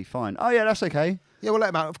home and be fine. Oh yeah, that's okay. Yeah, we'll let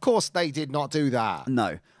him out. Of course, they did not do that.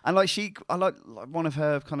 No, and I like one of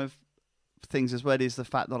her kind of things as well is the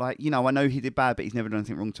fact that I know he did bad, but he's never done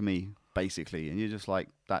anything wrong to me, basically. And you're just like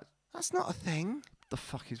that. That's not a thing. What the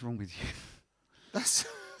fuck is wrong with you? That's.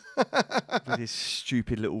 With his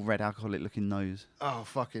stupid little red alcoholic looking nose. Oh,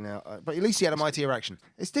 fucking hell. But at least he had a mighty erection.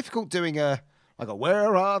 It's difficult doing a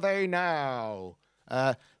where are they now?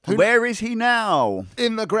 Where is he now?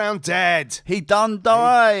 In the ground dead. He done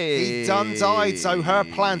died. He done died. So her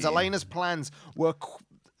plans, Elena's plans, were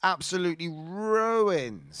absolutely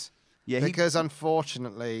ruins. Yeah, because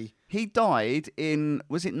unfortunately... He died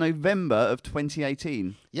was it November of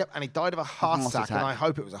 2018? Yep, and he died of a heart attack, and I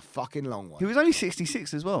hope it was a fucking long one. He was only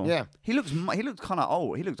 66 as well. Yeah. He looked kind of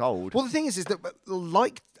old. He looked old. Well, the thing is that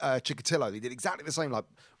like Chikatilo, they did exactly the same. Like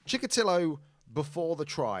Chikatilo before the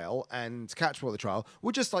trial and Tkatch before the trial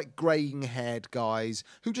were just like greying-haired guys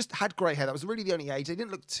who just had grey hair. That was really the only age. They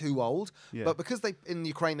didn't look too old, but because in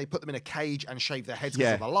Ukraine they put them in a cage and shaved their heads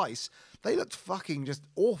because of the lice, they looked fucking just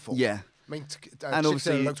awful. Yeah. I mean, and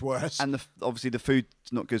obviously it looked worse. And obviously the food's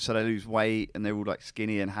not good, so they lose weight and they're all like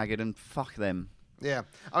skinny and haggard, and fuck them. Yeah.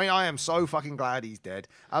 I mean, I am so fucking glad he's dead.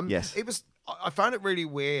 Yes. I found it really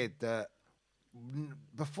weird that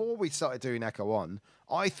before we started doing Echo On,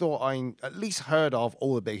 I thought I at least heard of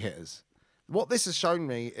all the big hitters. What this has shown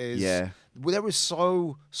me is there is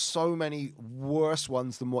so many worse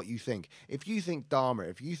ones than what you think. If you think Dahmer,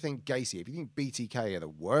 if you think Gacy, if you think BTK are the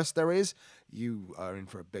worst there is, you are in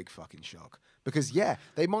for a big fucking shock. Because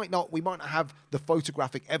we might not have the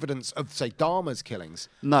photographic evidence of, say, Dahmer's killings.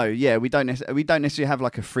 No, we don't necessarily have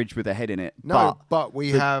like a fridge with a head in it. No, but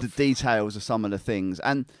we have the details of some of the things.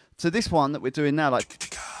 And so this one that we're doing now,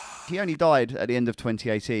 like, he only died at the end of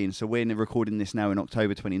 2018, so we're recording this now in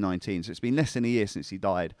October 2019, so it's been less than a year since he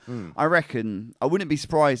died. I reckon, I wouldn't be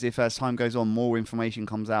surprised if as time goes on more information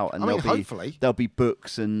comes out, and hopefully there'll be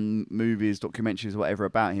books and movies, documentaries, whatever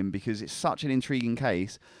about him, because it's such an intriguing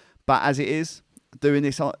case. But as it is, doing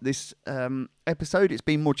this episode, it's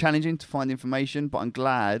been more challenging to find information, but I'm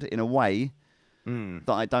glad in a way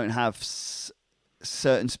that I don't have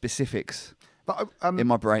certain specifics in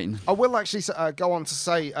my brain. I will actually go on to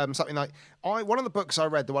say something like one of the books I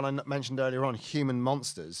read, the one I mentioned earlier on, Human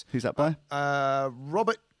Monsters. Who's that by?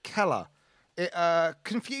 Robert Keller. It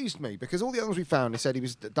confused me because all the others we found, he said he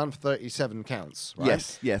was done for 37 counts. Right?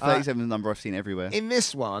 Yes, 37 is the number I've seen everywhere. In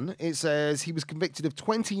this one, it says he was convicted of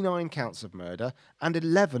 29 counts of murder and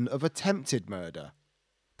 11 of attempted murder.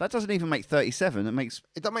 That doesn't even make 37. It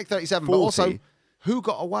doesn't make 37, 40. but also, who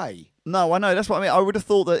got away? No, I know. That's what I mean. I would have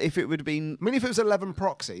thought that if it would have been... I mean, if it was 11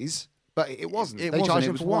 proxies, but it wasn't. They charged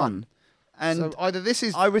him was for one. And so either this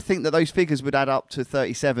is... I would think that those figures would add up to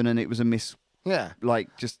 37 and it was a miss... Yeah.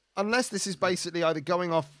 Like, just... Unless this is basically either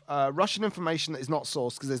going off Russian information that is not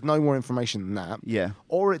sourced, because there's no more information than that. Yeah.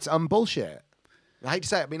 Or it's bullshit. I hate to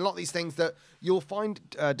say it. I mean, a lot of these things that you'll find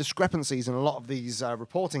discrepancies in a lot of these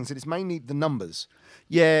reportings, and it's mainly the numbers.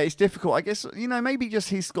 Yeah, it's difficult. I guess, you know, maybe just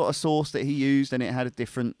he's got a source that he used and it had a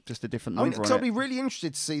different number on it. I'd be really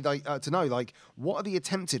interested to see, to know, like, what are the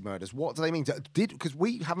attempted murders? What do they mean? Because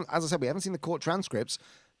we haven't, as I said, we haven't seen the court transcripts.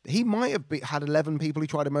 He might have had 11 people he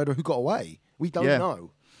tried to murder who got away. We don't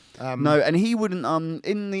know. No, and he wouldn't.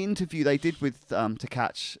 In the interview they did with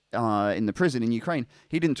Tkatch in the prison in Ukraine,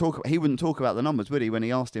 he wouldn't talk about the numbers, would he? When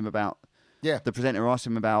he asked him about, the presenter asked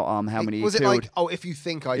him about how many. Was he it killed. like, if you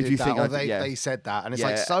think I did that, or they said that, and it's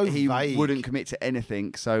like so he vague. wouldn't commit to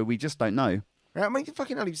anything, so we just don't know. I mean,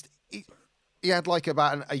 fucking hell, he had like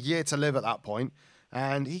about a year to live at that point,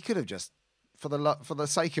 and he could have just. For the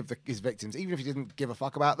sake of his victims, even if he didn't give a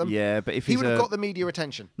fuck about them. Yeah, but if he would have got the media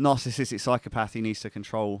attention. Narcissistic psychopath, he needs to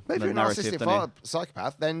control the narrative. If you're a narcissistic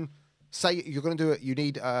psychopath, then say you're going to do it. You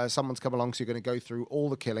need someone to come along, so you're going to go through all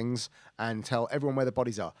the killings and tell everyone where the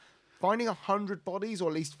bodies are. Finding 100 bodies, or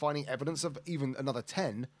at least finding evidence of even another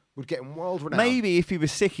 10, would get him world renowned. Maybe if he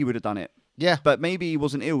was sick, he would have done it. Yeah. But maybe he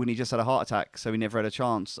wasn't ill and he just had a heart attack, so he never had a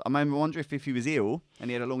chance. I wonder if he was ill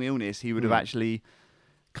and he had a long illness, he would have actually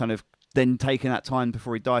kind of then taken that time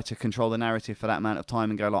before he died to control the narrative for that amount of time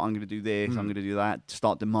and go like, I'm going to do this, I'm going to do that,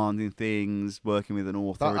 start demanding things, working with an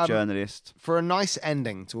author, a journalist. For a nice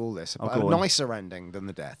ending to all this, a nicer ending than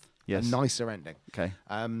the death. Yes. A nicer ending. Okay.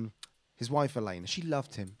 His wife, Elena, she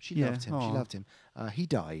loved him. She loved him. He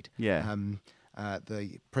died. Yeah.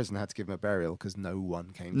 The prison had to give him a burial because no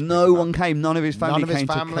one came. None of his family came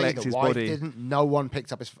to collect his body. Didn't. No one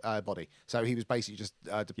picked up his body. So he was basically just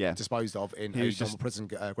disposed of in a normal prison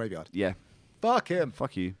graveyard. Yeah. Fuck him.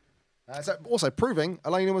 Fuck you. So also proving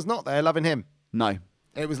Elena was not there loving him. No.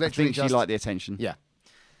 It was literally I think she liked the attention. Yeah.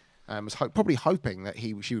 Was probably hoping that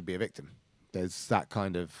she would be a victim. There's that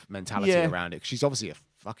kind of mentality around it. She's obviously a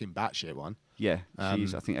fucking batshit one. Yeah,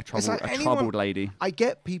 she's, I think, a troubled lady. I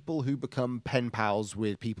get people who become pen pals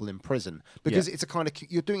with people in prison because it's a kind of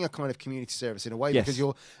you're doing a kind of community service in a way because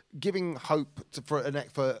you're giving hope for a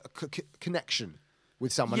connection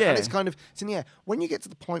with someone. Yeah. And it's kind of when you get to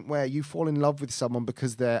the point where you fall in love with someone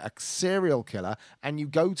because they're a serial killer and you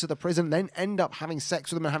go to the prison, then end up having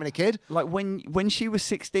sex with them and having a kid. Like when she was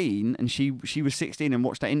 16 and she was 16 and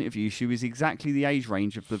watched that interview, she was exactly the age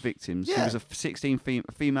range of the victims. Yeah. She was a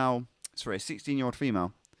 16-year-old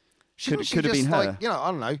female. Could have been her. Like,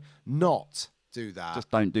 I don't know, not do that.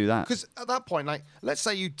 Just don't do that. Because at that point, like, let's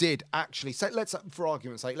say you did actually say, for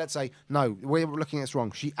argument's sake, let's say no, we're looking at this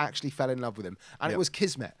wrong. She actually fell in love with him, and it was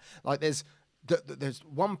kismet. Like, there's that there's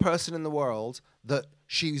one person in the world that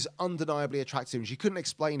she's undeniably attracted to, and she couldn't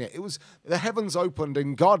explain it. It was the heavens opened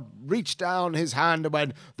and God reached down his hand and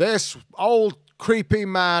went, this old creepy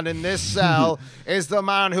man in this cell is the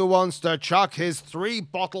man who wants to chuck his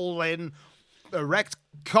 3-bottle in erect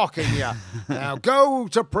cock in you. Now go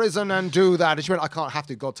to prison and do that. And she went, I can't have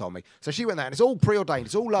to, God told me. So she went there, and it's all preordained.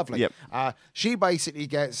 It's all lovely. Yep. She basically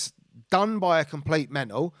gets done by a complete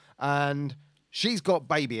mental, and she's got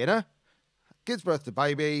baby in her. Gives birth to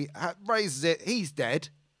baby, raises it, he's dead.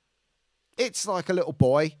 It's like a little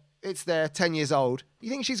boy. It's there, 10 years old.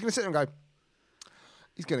 You think she's going to sit there and go,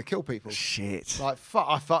 he's going to kill people? Shit. Like, fuck,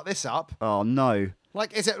 I fucked this up. Oh, no.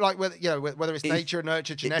 Like, is it like, whether it's nature,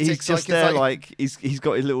 nurture, genetics? He's just there, like he's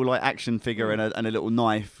got his little like action figure and a little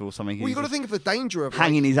knife or something. Well, you've got to think of the danger of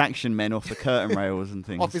hanging his action men off the curtain rails and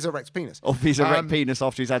things. Off his erect penis. Off his erect penis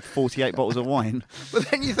after he's had 48 bottles of wine. But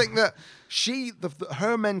then you think that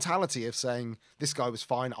her mentality of saying, this guy was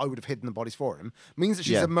fine, I would have hidden the bodies for him, means that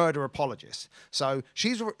she's a murder apologist. So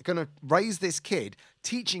she's going to raise this kid,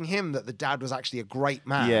 teaching him that the dad was actually a great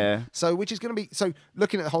man. Yeah. So, which is going to be, so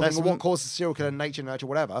looking at the whole thing of what causes serial killer, nature, nurture,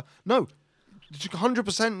 whatever. No.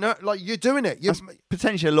 100% like you're doing it. That's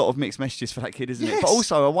potentially a lot of mixed messages for that kid, isn't it? But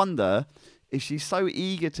also, I wonder if she's so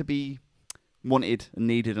eager to be wanted and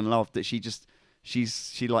needed and loved that she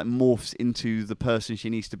like morphs into the person she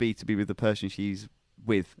needs to be with the person she's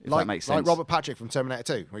with. If that makes sense. Like Robert Patrick from Terminator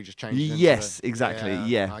 2, where he just changed. Yes, exactly.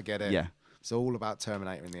 Yeah, I get it. Yeah. It's all about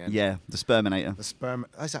Terminator in the end. Yeah, the Sperminator.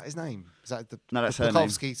 Is that his name? Is that No, that's her name.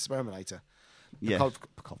 Pologovsky Sperminator. Yeah. I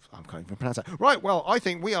can't even pronounce that. Right, well, I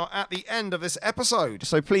think we are at the end of this episode.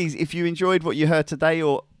 So please, if you enjoyed what you heard today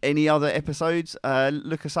or any other episodes,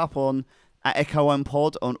 look us up at Echo and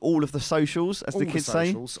Pod on all of the socials, as the kids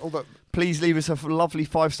say. Please leave us a lovely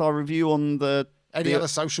 5-star review on any other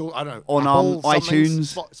social. I don't know. On Apple,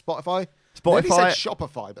 iTunes, Spotify. Spotify. Maybe said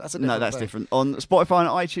Shopify, but that's a different No, that's thing. different. On Spotify and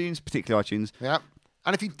iTunes, particularly iTunes. Yeah.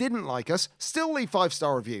 And if you didn't like us, still leave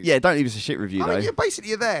 5-star reviews. Yeah, don't leave us a shit review, though. I mean,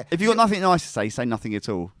 you're there. If you've got nothing nice to say nothing at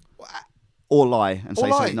all. Or lie and say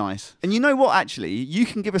something nice. And you know what, actually? You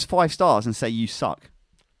can give us 5 stars and say you suck.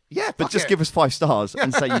 Yeah, but just give us 5 stars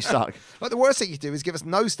and say you suck. Like, the worst thing you do is give us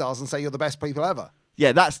no stars and say you're the best people ever.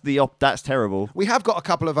 Yeah, that's terrible. We have got a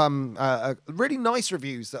couple of really nice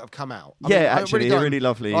reviews that have come out. Actually, they're really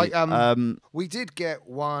lovely. Like, we did get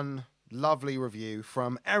one lovely review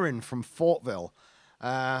from Erin from Fortville.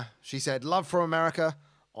 She said, "Love from America.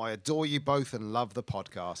 I adore you both and love the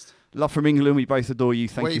podcast." Love from England. We both adore you.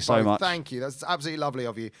 Thank you so much. Thank you. That's absolutely lovely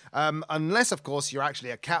of you. Unless, of course, you're actually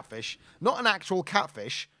a catfish. Not an actual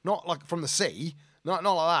catfish. Not like from the sea. Not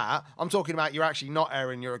like that. I'm talking about you're actually not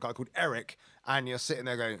Erin. You're a guy called Eric. And you're sitting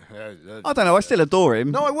there going... I don't know. I still adore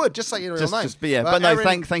him. No, I would. Just say your real name. But no,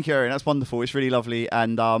 Erin, thank you, Erin. That's wonderful. It's really lovely.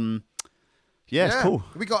 And it's cool.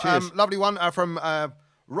 We got a lovely one from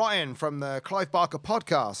Ryan from the Clive Barker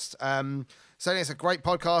podcast. Saying it's a great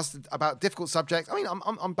podcast about difficult subjects. I mean,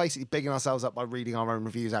 I'm basically bigging ourselves up by reading our own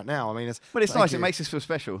reviews out now. I mean, it's nice. It makes us feel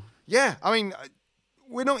special. Yeah. I mean,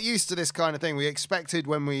 we're not used to this kind of thing. We expected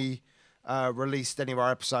when we released any of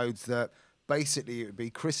our episodes that basically it would be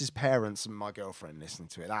Chris's parents and my girlfriend listening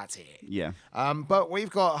to it. That's it. Yeah. But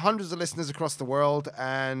we've got hundreds of listeners across the world,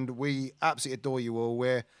 and we absolutely adore you all.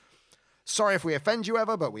 We're sorry if we offend you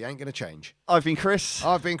ever, but we ain't going to change. I've been Chris.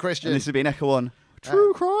 I've been Christian. And this has been Echo One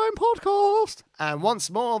True Crime Podcast. And once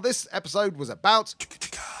more, this episode was about...